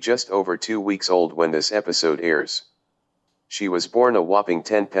 She'll be just over 2 weeks old when this episode airs. She was born a whopping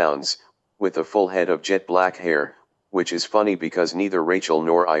 10 pounds, with a full head of jet black hair, which is funny because neither Rachel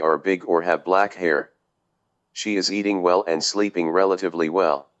nor I are big or have black hair. She is eating well and sleeping relatively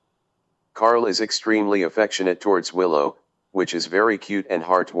well. Carl is extremely affectionate towards Willow, which is very cute and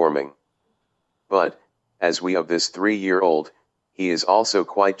heartwarming. But, as we of this 3-year-old, he is also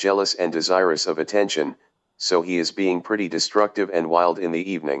quite jealous and desirous of attention, so he is being pretty destructive and wild in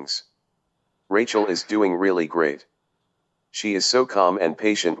the evenings. Rachel is doing really great. She is so calm and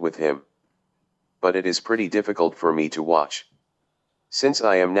patient with him. But it is pretty difficult for me to watch. Since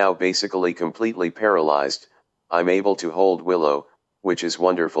I am now basically completely paralyzed, I'm able to hold Willow, which is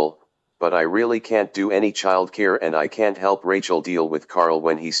wonderful, but I really can't do any childcare and I can't help Rachel deal with Carl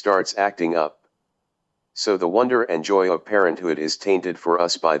when he starts acting up. So the wonder and joy of parenthood is tainted for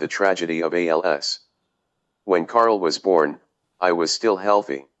us by the tragedy of ALS. When Carl was born, I was still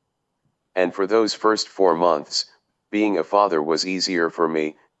healthy. And for those first 4 months, being a father was easier for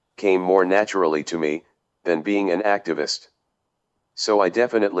me, came more naturally to me, than being an activist. So I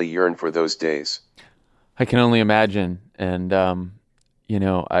definitely yearn for those days. I can only imagine. And,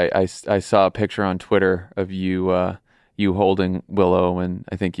 I saw a picture on Twitter of you you holding Willow, and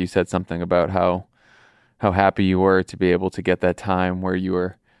I think you said something about how happy you were to be able to get that time where you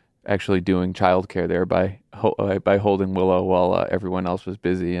were actually doing childcare there by holding Willow while everyone else was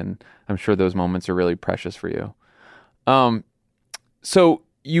busy, and I'm sure those moments are really precious for you. So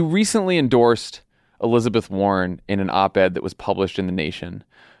you recently endorsed Elizabeth Warren in an op-ed that was published in The Nation,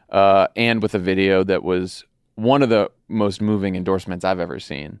 and with a video that was one of the most moving endorsements I've ever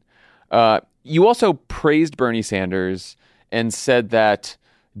seen. You also praised Bernie Sanders and said that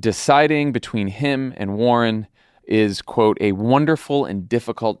deciding between him and Warren is, quote, a wonderful and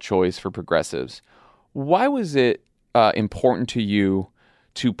difficult choice for progressives. Why was it important to you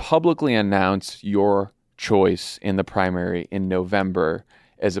to publicly announce your choice in the primary in November,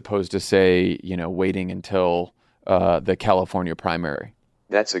 as opposed to, say, waiting until the California primary?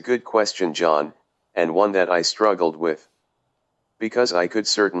 That's a good question, John, and one that I struggled with. Because I could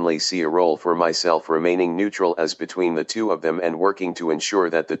certainly see a role for myself remaining neutral as between the two of them and working to ensure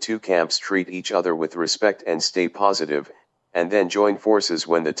that the two camps treat each other with respect and stay positive, and then join forces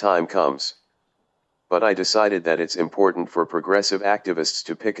when the time comes. But I decided that it's important for progressive activists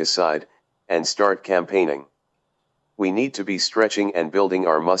to pick a side and start campaigning. We need to be stretching and building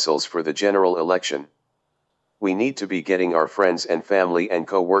our muscles for the general election. We need to be getting our friends and family and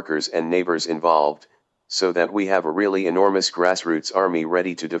co-workers and neighbors involved, so that we have a really enormous grassroots army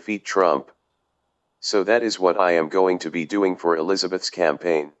ready to defeat Trump. So that is what I am going to be doing for Elizabeth's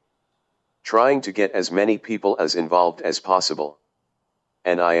campaign. Trying to get as many people as involved as possible.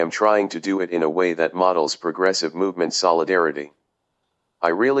 And I am trying to do it in a way that models progressive movement solidarity. I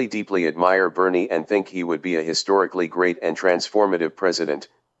really deeply admire Bernie and think he would be a historically great and transformative president,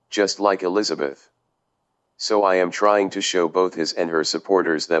 just like Elizabeth. So I am trying to show both his and her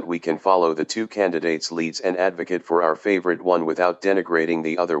supporters that we can follow the two candidates' leads and advocate for our favorite one without denigrating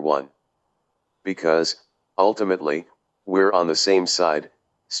the other one. Because, ultimately, we're on the same side,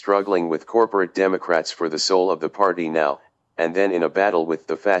 struggling with corporate Democrats for the soul of the party now, and then in a battle with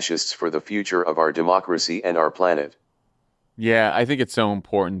the fascists for the future of our democracy and our planet. Yeah, I think it's so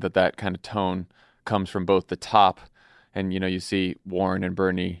important that kind of tone comes from both the top, and you see Warren and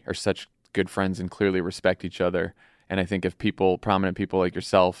Bernie are such good friends and clearly respect each other. And I think if prominent people like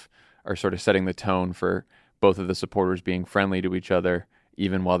yourself are sort of setting the tone for both of the supporters being friendly to each other,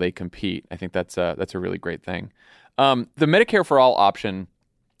 even while they compete, I think that's a really great thing. The Medicare for All option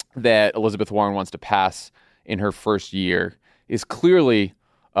that Elizabeth Warren wants to pass in her first year is clearly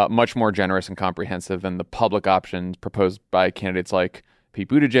much more generous and comprehensive than the public options proposed by candidates like Pete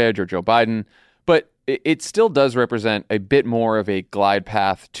Buttigieg or Joe Biden. But it still does represent a bit more of a glide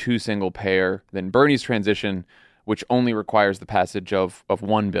path to single payer than Bernie's transition, which only requires the passage of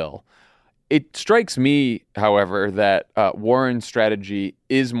one bill. It strikes me, however, that Warren's strategy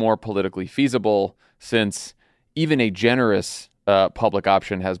is more politically feasible, since even a generous public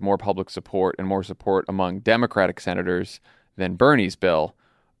option has more public support and more support among Democratic senators than Bernie's bill.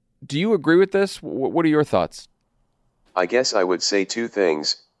 Do you agree with this? What are your thoughts? I guess I would say two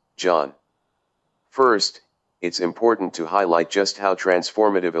things, John. First, it's important to highlight just how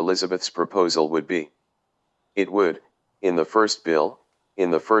transformative Elizabeth's proposal would be. It would, in the first bill, in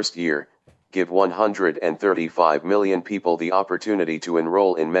the first year, give 135 million people the opportunity to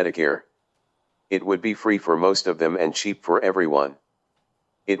enroll in Medicare. It would be free for most of them and cheap for everyone.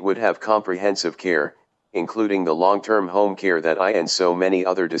 It would have comprehensive care, including the long-term home care that I and so many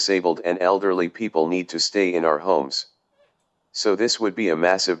other disabled and elderly people need to stay in our homes. So this would be a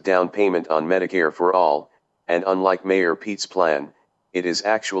massive down payment on Medicare for all, and unlike Mayor Pete's plan, it is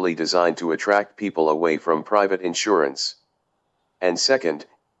actually designed to attract people away from private insurance. And second,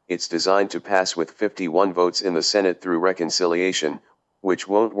 it's designed to pass with 51 votes in the Senate through reconciliation, which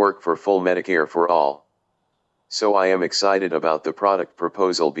won't work for full Medicare for all. So I am excited about the product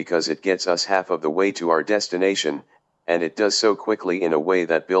proposal because it gets us half of the way to our destination, and it does so quickly in a way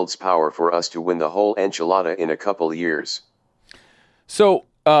that builds power for us to win the whole enchilada in a couple years. So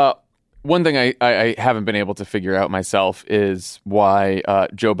one thing I haven't been able to figure out myself is why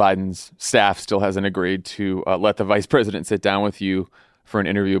Joe Biden's staff still hasn't agreed to let the vice president sit down with you for an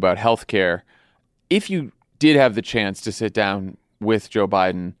interview about healthcare. If you did have the chance to sit down with Joe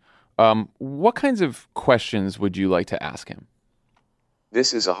Biden, what kinds of questions would you like to ask him?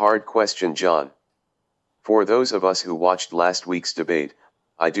 This is a hard question, John. For those of us who watched last week's debate,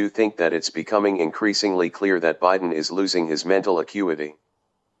 I do think that it's becoming increasingly clear that Biden is losing his mental acuity.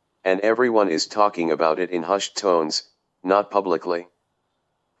 And everyone is talking about it in hushed tones, not publicly.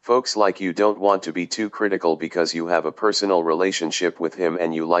 Folks like you don't want to be too critical because you have a personal relationship with him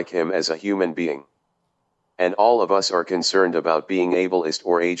and you like him as a human being. And all of us are concerned about being ableist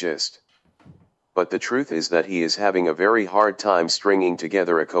or ageist. but the truth is that he is having a very hard time stringing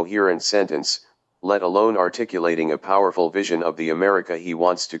together a coherent sentence, let alone articulating a powerful vision of the America he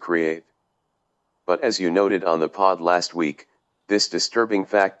wants to create. But as you noted on the pod last week, this disturbing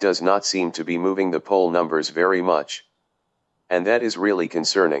fact does not seem to be moving the poll numbers very much. And that is really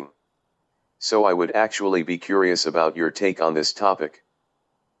concerning. So I would actually be curious about your take on this topic.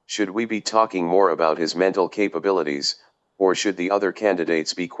 Should we be talking more about his mental capabilities, or should the other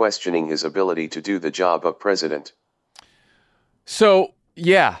candidates be questioning his ability to do the job of president? So,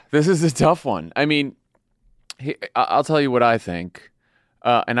 yeah, this is a tough one. I mean, I'll tell you what I think.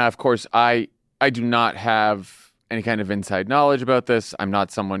 And of course, I do not have any kind of inside knowledge about this. I'm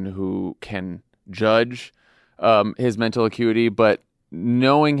not someone who can judge his mental acuity, but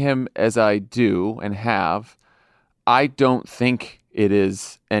knowing him as I do and have, I don't think it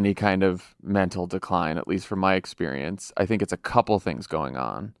is any kind of mental decline, at least from my experience. I think it's a couple things going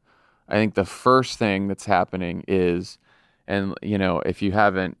on. I think the first thing that's happening is, and if you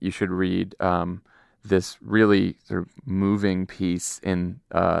haven't, you should read this really sort of moving piece in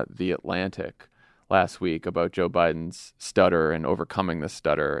The Atlantic last week about Joe Biden's stutter and overcoming the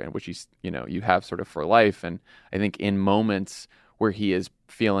stutter, and which you have sort of for life. And I think in moments where he is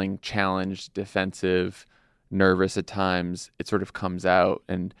feeling challenged, defensive, nervous at times, it sort of comes out.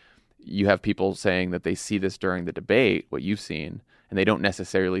 And you have people saying that they see this during the debate, what you've seen, and they don't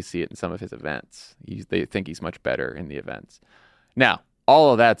necessarily see it in some of his events. They think he's much better in the events. Now,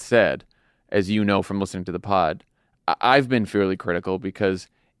 all of that said, as you know from listening to the pod, I've been fairly critical because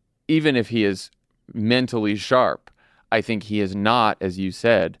even if he is mentally sharp, I think he is not, as you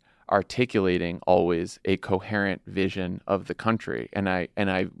said, articulating always a coherent vision of the country. And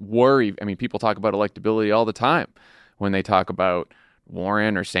I worry, I mean, people talk about electability all the time when they talk about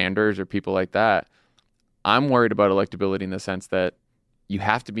Warren or Sanders or people like that. I'm worried about electability in the sense that you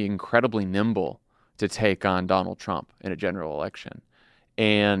have to be incredibly nimble to take on Donald Trump in a general election.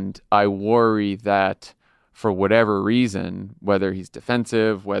 And I worry that for whatever reason, whether he's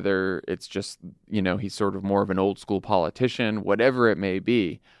defensive, whether it's just, he's sort of more of an old school politician, whatever it may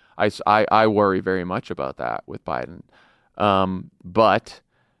be, I worry very much about that with Biden. But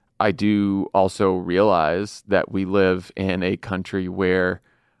I do also realize that we live in a country where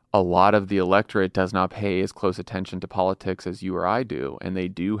a lot of the electorate does not pay as close attention to politics as you or I do. And they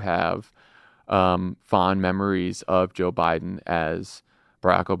do have fond memories of Joe Biden as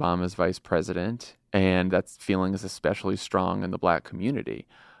Barack Obama's vice president. And that feeling is especially strong in the Black community.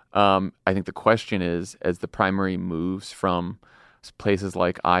 I think the question is, as the primary moves from places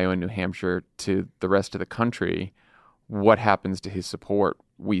like Iowa and New Hampshire to the rest of the country, what happens to his support?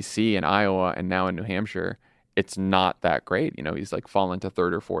 We see in Iowa and now in New Hampshire, it's not that great. He's like fallen to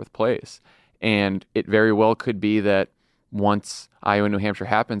third or fourth place. And it very well could be that once Iowa and New Hampshire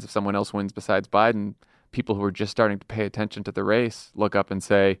happens, if someone else wins besides Biden, people who are just starting to pay attention to the race look up and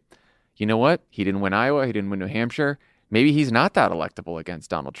say, you know what? He didn't win Iowa. He didn't win New Hampshire. Maybe he's not that electable against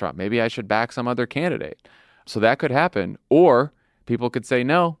Donald Trump. Maybe I should back some other candidate. So that could happen. Or people could say,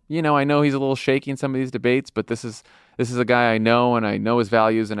 no, I know he's a little shaky in some of these debates, but this is a guy I know, and I know his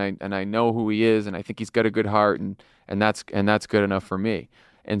values, and I know who he is, and I think he's got a good heart, and that's good enough for me.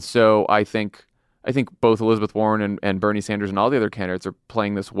 And so I think both Elizabeth Warren and Bernie Sanders and all the other candidates are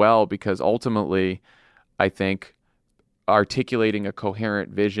playing this well, because ultimately, I think articulating a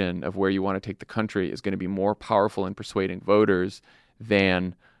coherent vision of where you want to take the country is going to be more powerful in persuading voters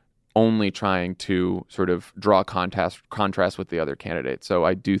than only trying to sort of draw contrast with the other candidates. So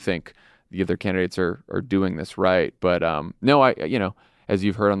I do think the other candidates are doing this right. But no, as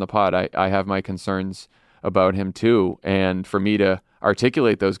you've heard on the pod, I have my concerns about him too. And for me to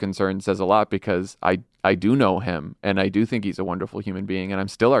articulate those concerns says a lot, because I do know him, and I do think he's a wonderful human being, and I'm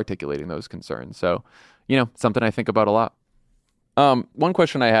still articulating those concerns. So, something I think about a lot. One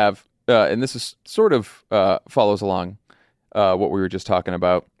question I have, and this is sort of follows along what we were just talking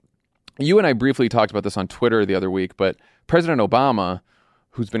about. You and I briefly talked about this on Twitter the other week, but President Obama,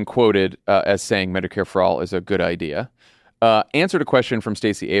 who's been quoted as saying Medicare for all is a good idea, answered a question from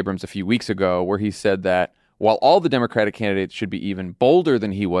Stacey Abrams a few weeks ago where he said that while all the Democratic candidates should be even bolder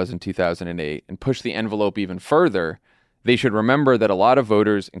than he was in 2008 and push the envelope even further, they should remember that a lot of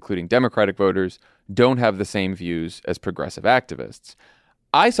voters, including Democratic voters, don't have the same views as progressive activists.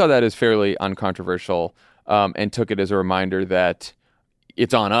 I saw that as fairly uncontroversial and took it as a reminder that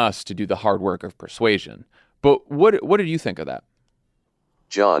it's on us to do the hard work of persuasion. But what did you think of that?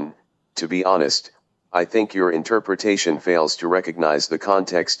 John, to be honest, I think your interpretation fails to recognize the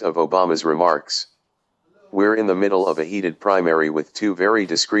context of Obama's remarks. We're in the middle of a heated primary with two very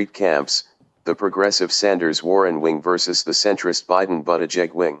discrete camps, the progressive Sanders-Warren wing versus the centrist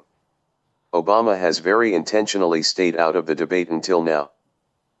Biden-Buttigieg wing. Obama has very intentionally stayed out of the debate until now.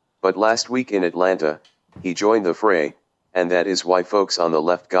 But last week in Atlanta, he joined the fray, and that is why folks on the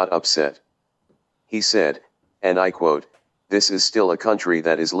left got upset. He said, and I quote, "This is still a country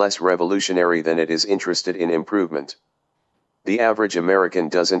that is less revolutionary than it is interested in improvement. The average American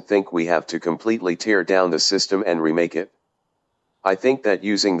doesn't think we have to completely tear down the system and remake it." I think that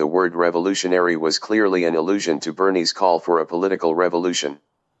using the word revolutionary was clearly an allusion to Bernie's call for a political revolution.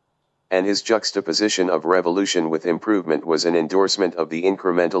 And his juxtaposition of revolution with improvement was an endorsement of the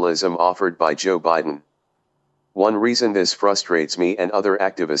incrementalism offered by Joe Biden. One reason this frustrates me and other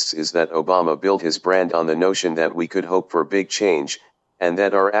activists is that Obama built his brand on the notion that we could hope for big change, and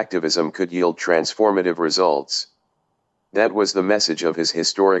that our activism could yield transformative results. That was the message of his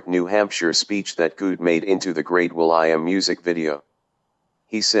historic New Hampshire speech that Good made into the Great will.i.am music video.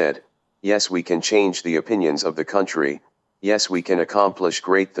 He said, "Yes, we can change the opinions of the country, yes, we can accomplish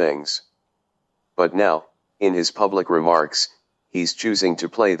great things." But now, in his public remarks, he's choosing to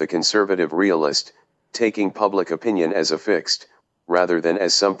play the conservative realist, taking public opinion as a fixed, rather than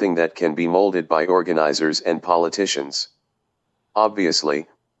as something that can be molded by organizers and politicians. Obviously,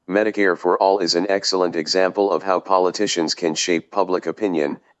 Medicare for All is an excellent example of how politicians can shape public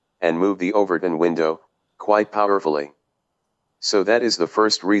opinion, and move the Overton window, quite powerfully. So that is the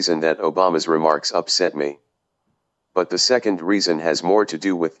first reason that Obama's remarks upset me. But the second reason has more to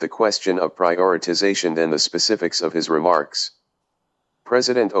do with the question of prioritization than the specifics of his remarks.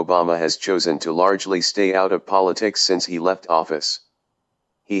 President Obama has chosen to largely stay out of politics since he left office.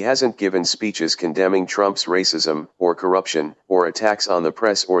 He hasn't given speeches condemning Trump's racism, or corruption, or attacks on the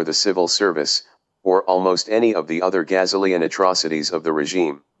press or the civil service, or almost any of the other Gazillion atrocities of the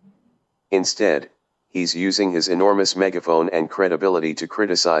regime. Instead, he's using his enormous megaphone and credibility to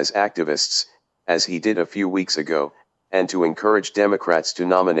criticize activists, as he did a few weeks ago, and to encourage Democrats to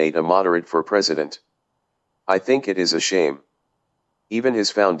nominate a moderate for president. I think it is a shame. Even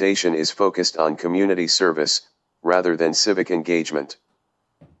his foundation is focused on community service, rather than civic engagement.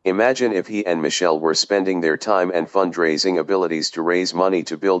 Imagine if he and Michelle were spending their time and fundraising abilities to raise money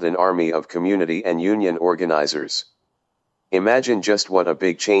to build an army of community and union organizers. Imagine just what a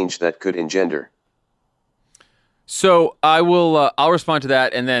big change that could engender. So I'll respond to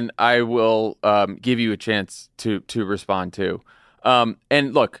that, and then I will give you a chance to respond too.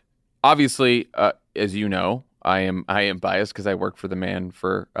 And look, obviously, as you know, I am biased because I worked for the man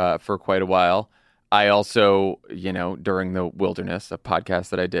for quite a while. I also, during the Wilderness, a podcast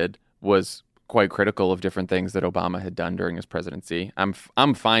that I did, was quite critical of different things that Obama had done during his presidency.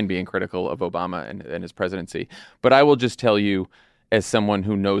 I'm fine being critical of Obama and his presidency, but I will just tell you, as someone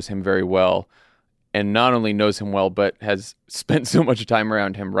who knows him very well, and not only knows him well, but has spent so much time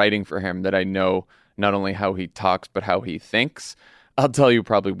around him writing for him, that I know not only how he talks, but how he thinks. I'll tell you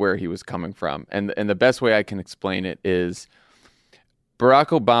probably where he was coming from. And the best way I can explain it is Barack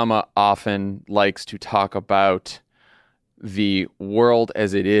Obama often likes to talk about the world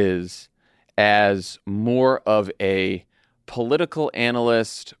as it is as more of a political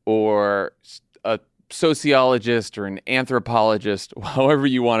analyst or a sociologist or an anthropologist, however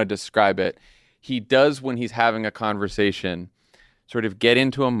you want to describe it. He does, when he's having a conversation, sort of get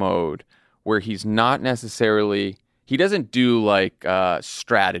into a mode where he's not necessarily, he doesn't do like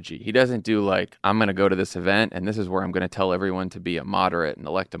strategy. He doesn't do like, I'm going to go to this event and this is where I'm going to tell everyone to be a moderate and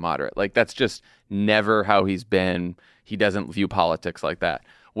elect a moderate. Like, that's just never how he's been. He doesn't view politics like that.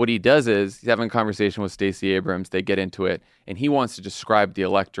 What he does is he's having a conversation with Stacey Abrams. They get into it, and he wants to describe the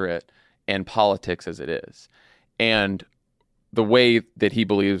electorate and politics as it is. And the way that he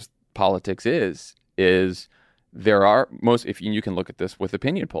believes politics is there are if you can look at this with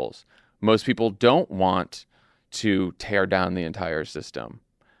opinion polls, most people don't want to tear down the entire system.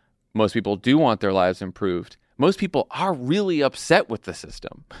 Most people do want their lives improved. Most people are really upset with the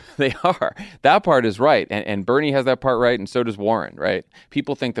system. They are. That part is right. And Bernie has that part right, and so does Warren, right?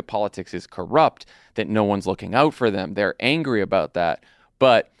 People think that politics is corrupt, that no one's looking out for them. They're angry about that.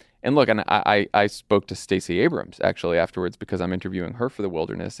 And look, and I spoke to Stacey Abrams, actually, afterwards, because I'm interviewing her for The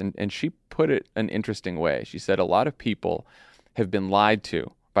Wilderness, and she put it an interesting way. She said a lot of people have been lied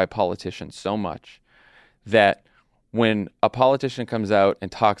to by politicians so much that when a politician comes out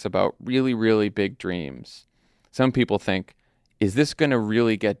and talks about really, really big dreams, some people think, is this going to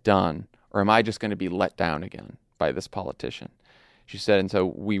really get done, or am I just going to be let down again by this politician? She said, and so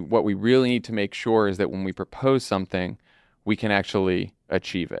what we really need to make sure is that when we propose something, we can actually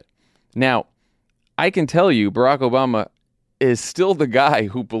achieve it. Now, I can tell you Barack Obama is still the guy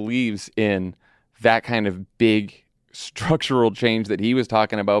who believes in that kind of big structural change that he was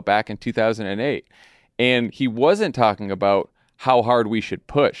talking about back in 2008. And he wasn't talking about how hard we should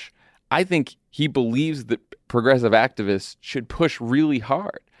push. I think he believes that progressive activists should push really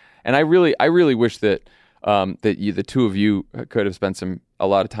hard. And I really wish that the two of you could have spent a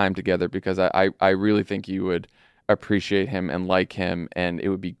lot of time together, because I really think you would appreciate him and like him, and it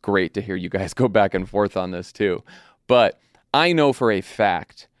would be great to hear you guys go back and forth on this too. But I know for a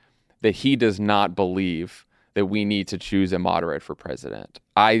fact that he does not believe that we need to choose a moderate for president.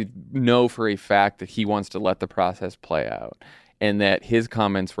 I know for a fact that he wants to let the process play out, and that his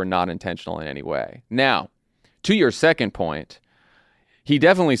comments were not intentional in any way. Now, to your second point, he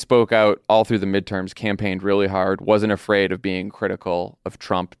definitely spoke out all through the midterms, campaigned really hard, wasn't afraid of being critical of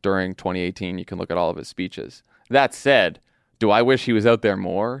Trump during 2018. You can look at all of his speeches. That said, do I wish he was out there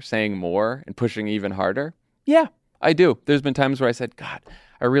more, saying more, and pushing even harder? Yeah, I do. There's been times where I said, God,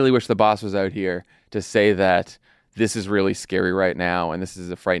 I really wish the boss was out here to say that this is really scary right now and this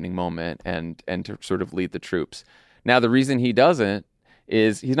is a frightening moment, and to sort of lead the troops. Now, the reason he doesn't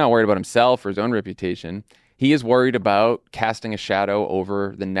is he's not worried about himself or his own reputation. He is worried about casting a shadow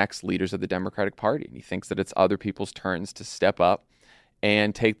over the next leaders of the Democratic Party. And he thinks that it's other people's turns to step up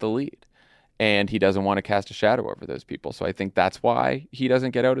and take the lead. And he doesn't want to cast a shadow over those people. So I think that's why he doesn't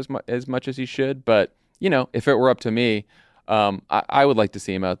get out as much as he should. But, if it were up to me, I would like to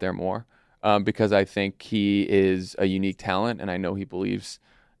see him out there more, because I think he is a unique talent, and I know he believes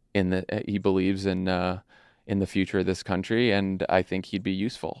in the future of this country, and I think he'd be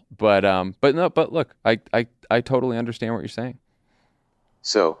useful. But look, I totally understand what you're saying.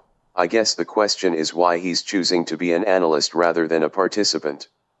 So, I guess the question is why he's choosing to be an analyst rather than a participant.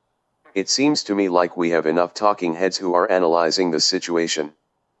 It seems to me like we have enough talking heads who are analyzing the situation.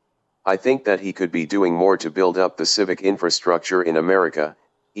 I think that he could be doing more to build up the civic infrastructure in America,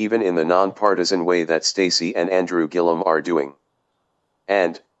 even in the nonpartisan way that Stacey and Andrew Gillum are doing.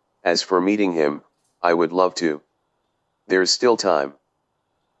 And, as for meeting him, I would love to. There's still time.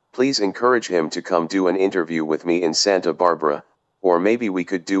 Please encourage him to come do an interview with me in Santa Barbara, or maybe we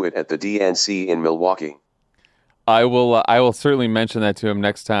could do it at the DNC in Milwaukee. I will certainly mention that to him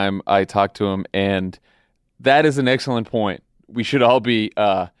next time I talk to him, and that is an excellent point. We should all do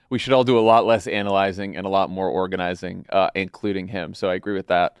a lot less analyzing and a lot more organizing, including him. So I agree with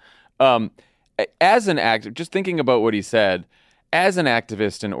that. As an actor, just thinking about what he said, as an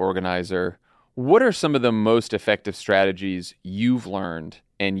activist and organizer, what are some of the most effective strategies you've learned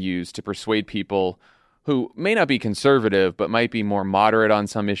and used to persuade people who may not be conservative, but might be more moderate on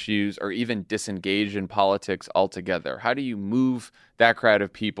some issues, or even disengage in politics altogether? How do you move that crowd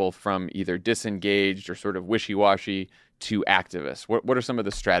of people from either disengaged or sort of wishy-washy to activists? What are some of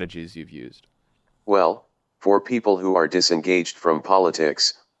the strategies you've used? Well, for people who are disengaged from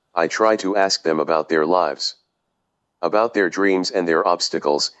politics, I try to ask them about their lives, about their dreams and their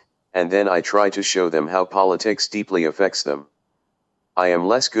obstacles, and then I try to show them how politics deeply affects them. I am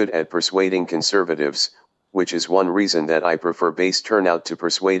less good at persuading conservatives, which is one reason that I prefer base turnout to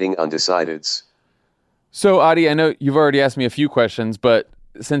persuading undecideds. So, Adi, I know you've already asked me a few questions, but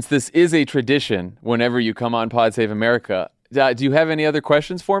since this is a tradition, whenever you come on Pod Save America, do you have any other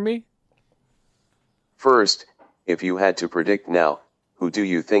questions for me? First, if you had to predict now, who do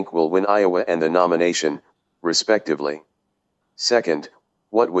you think will win Iowa and the nomination, respectively? Second,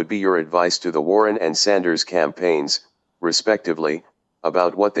 what would be your advice to the Warren and Sanders campaigns, respectively,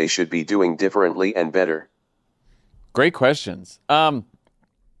 about what they should be doing differently and better? Great questions. All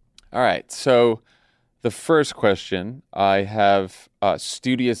right. So the first question, I have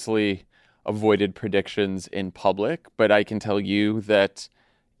studiously avoided predictions in public, but I can tell you that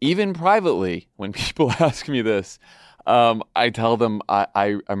even privately, when people ask me this, I tell them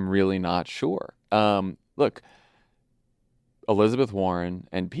I'm really not sure. Look, Elizabeth Warren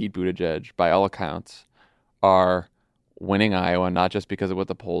and Pete Buttigieg, by all accounts, are winning Iowa, not just because of what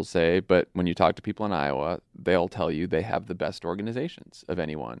the polls say, but when you talk to people in Iowa, they'll tell you they have the best organizations of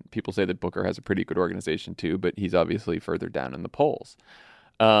anyone. People say that Booker has a pretty good organization too, but he's obviously further down in the polls.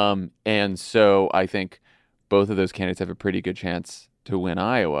 And so I think both of those candidates have a pretty good chance to win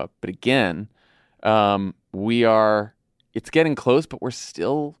Iowa. But again, it's getting close, but we're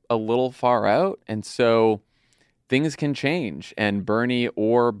still a little far out. And so things can change. And Bernie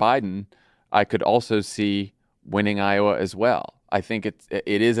or Biden, I could also see winning Iowa as well. I think it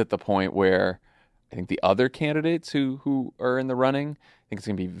is at the point where I think the other candidates who are in the running, I think it's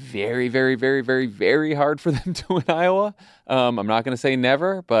going to be very, very, very, very, very hard for them to win Iowa. I'm not going to say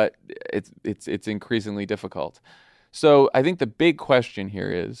never, but it's increasingly difficult. So I think the big question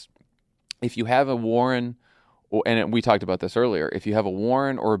here is, if you have a Warren, and we talked about this earlier, if you have a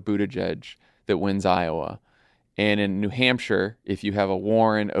Warren or a Buttigieg that wins Iowa, and in New Hampshire, if you have a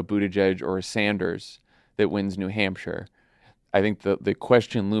Warren, a Buttigieg, or a Sanders that wins New Hampshire, I think the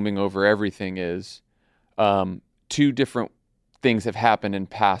question looming over everything is two different things have happened in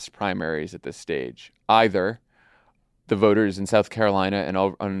past primaries at this stage. Either the voters in South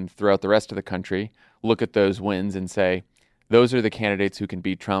Carolina and throughout the rest of the country look at those wins and say, those are the candidates who can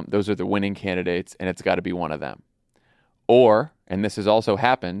beat Trump. Those are the winning candidates, and it's got to be one of them. Or, and this has also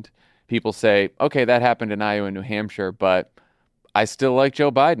happened, people say, okay, that happened in Iowa and New Hampshire, but I still like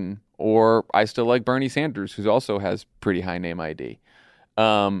Joe Biden, or I still like Bernie Sanders, who also has pretty high name ID.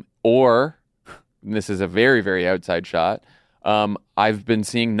 Or, and this is a very, very outside shot, I've been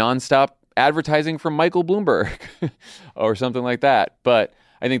seeing nonstop advertising from Michael Bloomberg or something like that. But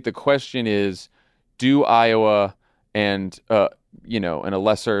I think the question is, do Iowa and, in a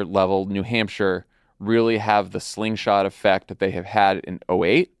lesser level, New Hampshire really have the slingshot effect that they have had in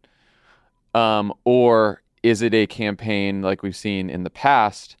 2008? Or is it a campaign like we've seen in the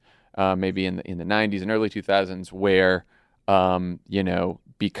past, maybe in the 90s and early 2000s, where,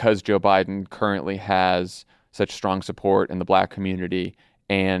 because Joe Biden currently has such strong support in the Black community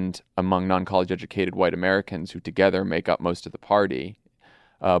and among non-college educated white Americans who together make up most of the party,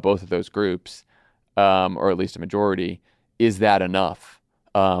 both of those groups, or at least a majority, is that enough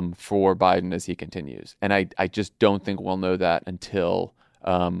for Biden as he continues? And I just don't think we'll know that until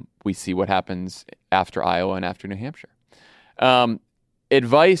we see what happens after Iowa and after New Hampshire.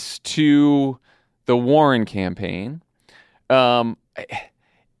 Advice to the Warren campaign.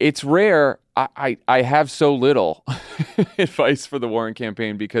 It's rare. I have so little advice for the Warren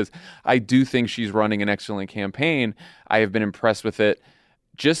campaign because I do think she's running an excellent campaign. I have been impressed with it.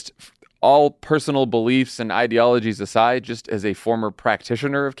 Just all personal beliefs and ideologies aside, just as a former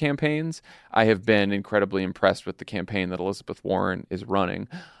practitioner of campaigns, I have been incredibly impressed with the campaign that Elizabeth Warren is running.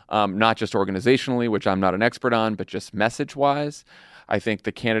 Not just organizationally, which I'm not an expert on, but just message-wise. I think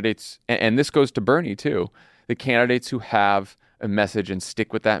the candidates, and this goes to Bernie too, the candidates who have a message and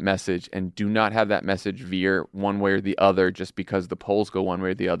stick with that message and do not have that message veer one way or the other just because the polls go one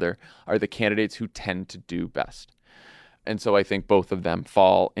way or the other are the candidates who tend to do best. And so I think both of them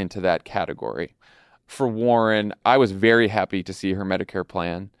fall into that category. For Warren, I was very happy to see her Medicare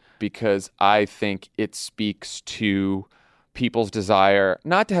plan because I think it speaks to people's desire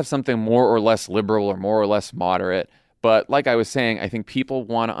not to have something more or less liberal or more or less moderate, but like I was saying, I think people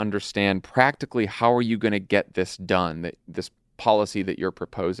want to understand practically how are you going to get this done, this policy that you're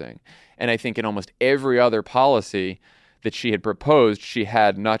proposing. And I think in almost every other policy that she had proposed, she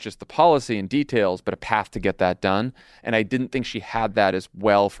had not just the policy and details, but a path to get that done. And I didn't think she had that as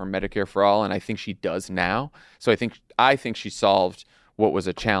well for Medicare for All, and I think she does now. So I think she solved what was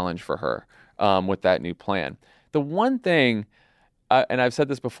a challenge for her with that new plan. The one thing, and I've said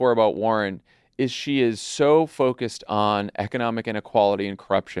this before about Warren, is she is so focused on economic inequality and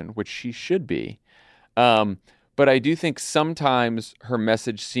corruption, which she should be. But I do think sometimes her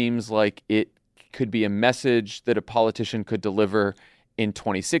message seems like it could be a message that a politician could deliver in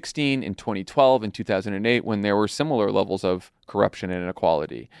 2016, in 2012, in 2008, when there were similar levels of corruption and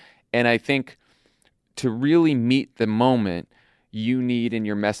inequality. And I think to really meet the moment, you need in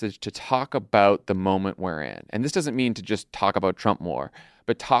your message to talk about the moment we're in. And this doesn't mean to just talk about Trump more,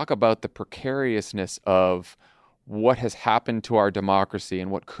 but talk about the precariousness of what has happened to our democracy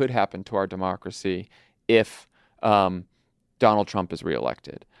and what could happen to our democracy if Donald Trump is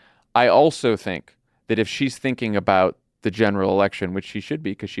reelected. I also think that if she's thinking about the general election, which she should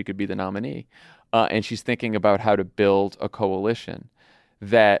be because she could be the nominee, and she's thinking about how to build a coalition,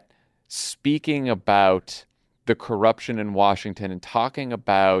 that speaking about the corruption in Washington and talking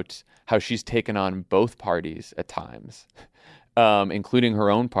about how she's taken on both parties at times, including her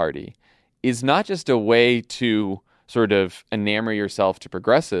own party, is not just a way to sort of enamor yourself to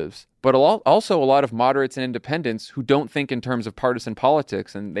progressives, but also a lot of moderates and independents who don't think in terms of partisan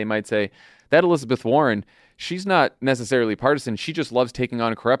politics. And they might say, that Elizabeth Warren, she's not necessarily partisan. She just loves taking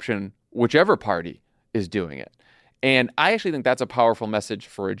on corruption, whichever party is doing it. And I actually think that's a powerful message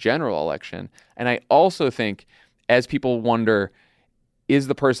for a general election. And I also think as people wonder, is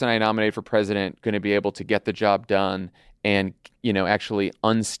the person I nominate for president going to be able to get the job done and, actually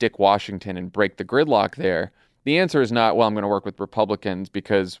unstick Washington and break the gridlock there? The answer is not, well, I'm going to work with Republicans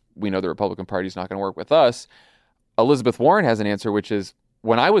because we know the Republican Party is not going to work with us. Elizabeth Warren has an answer, which is,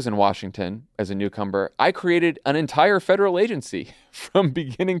 when I was in Washington as a newcomer, I created an entire federal agency from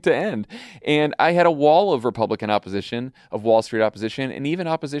beginning to end. And I had a wall of Republican opposition, of Wall Street opposition, and even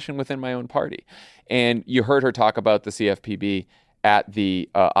opposition within my own party. And you heard her talk about the CFPB at the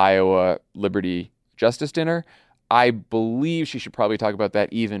Iowa Liberty Justice Dinner. I believe she should probably talk about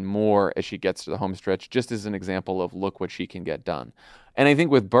that even more as she gets to the home stretch, just as an example of look what she can get done. And I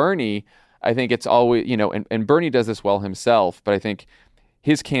think with Bernie, I think it's always, and Bernie does this well himself, but I think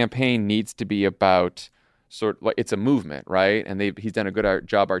his campaign needs to be about sort of like it's a movement, right? And he's done a good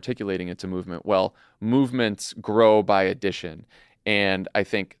job articulating it's a movement. Well, movements grow by addition. And I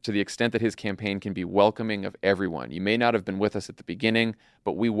think to the extent that his campaign can be welcoming of everyone, you may not have been with us at the beginning,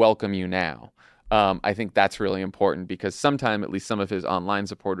 but we welcome you now. I think that's really important because sometimes, at least some of his online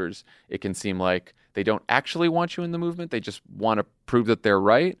supporters, it can seem like they don't actually want you in the movement. They just want to prove that they're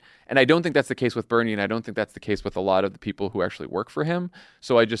right. And I don't think that's the case with Bernie, and I don't think that's the case with a lot of the people who actually work for him.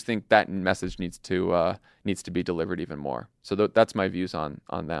 So I just think that message needs to be delivered even more. So that's my views on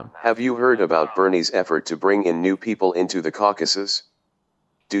them. Have you heard about Bernie's effort to bring in new people into the caucuses?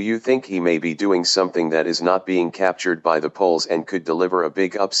 Do you think he may be doing something that is not being captured by the polls and could deliver a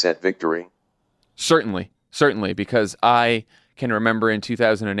big upset victory? Certainly, because I can remember in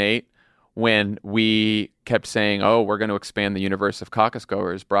 2008 when we kept saying, oh, we're going to expand the universe of caucus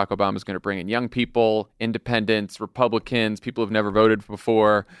goers. Barack Obama's going to bring in young people, independents, Republicans, people who've never voted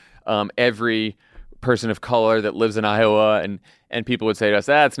before, every person of color that lives in Iowa. And people would say to us,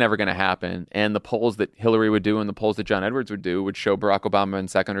 that's never going to happen. And the polls that Hillary would do and the polls that John Edwards would do would show Barack Obama in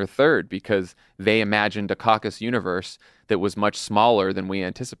second or third because they imagined a caucus universe that was much smaller than we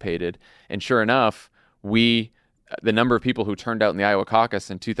anticipated. And sure enough, the number of people who turned out in the Iowa caucus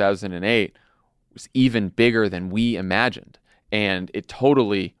in 2008 was even bigger than we imagined. And it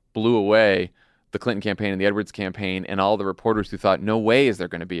totally blew away the Clinton campaign and the Edwards campaign and all the reporters who thought, no way is there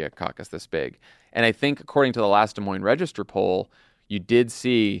going to be a caucus this big. And I think according to the last Des Moines Register poll, you did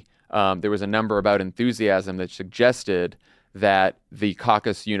see there was a number about enthusiasm that suggested that the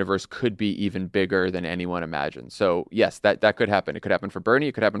caucus universe could be even bigger than anyone imagined. So yes, that could happen. It could happen for Bernie,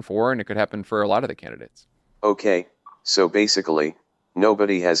 it could happen for Warren, it could happen for a lot of the candidates. Okay, so basically,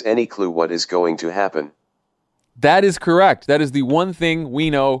 nobody has any clue what is going to happen. That is correct. That is the one thing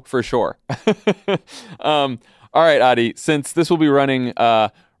we know for sure. All right, Adi, since this will be running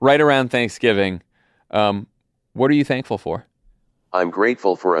right around Thanksgiving, what are you thankful for? I'm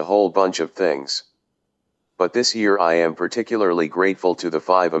grateful for a whole bunch of things. But this year I am particularly grateful to the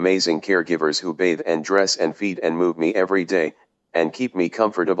 5 amazing caregivers who bathe and dress and feed and move me every day, and keep me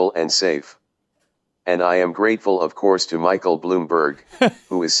comfortable and safe. And I am grateful, of course, to Michael Bloomberg,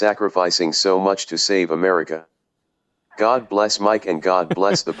 who is sacrificing so much to save America. God bless Mike and God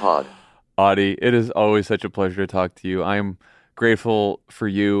bless the pod. Adi, it is always such a pleasure to talk to you. I am grateful for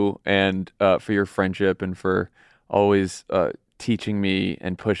you and for your friendship and for always teaching me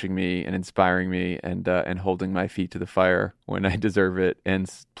and pushing me and inspiring me and holding my feet to the fire when I deserve it. And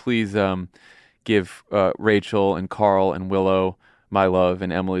please give Rachel and Carl and Willow my love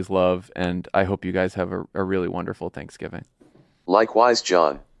and Emily's love. And I hope you guys have a really wonderful Thanksgiving. Likewise,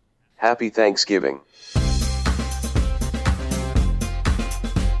 John. Happy Thanksgiving.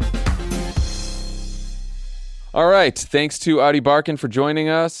 All right. Thanks to Adi Barkan for joining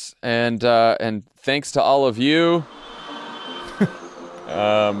us, and thanks to all of you.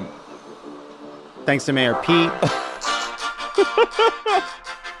 Thanks to Mayor Pete.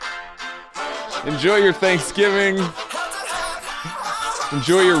 Enjoy your Thanksgiving.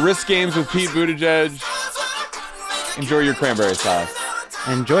 Enjoy your wrist games with Pete Buttigieg. Enjoy your cranberry sauce.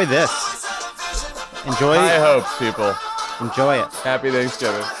 Enjoy this. Enjoy. High hopes, people. Enjoy it. Happy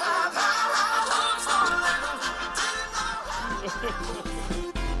Thanksgiving.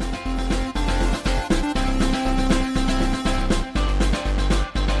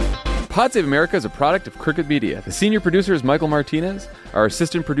 Pod Save America is a product of Crooked Media. The senior producer is Michael Martinez. Our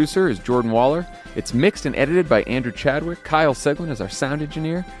assistant producer is Jordan Waller. It's mixed and edited by Andrew Chadwick. Kyle Seglin is our sound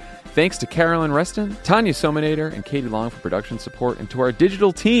engineer. Thanks to Carolyn Reston, Tanya Sominator, and Katie Long for production support, and to our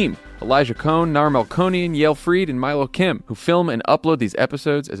digital team, Elijah Cohn, Nar Melkonian, Yale Freed, and Milo Kim, who film and upload these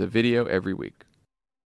episodes as a video every week.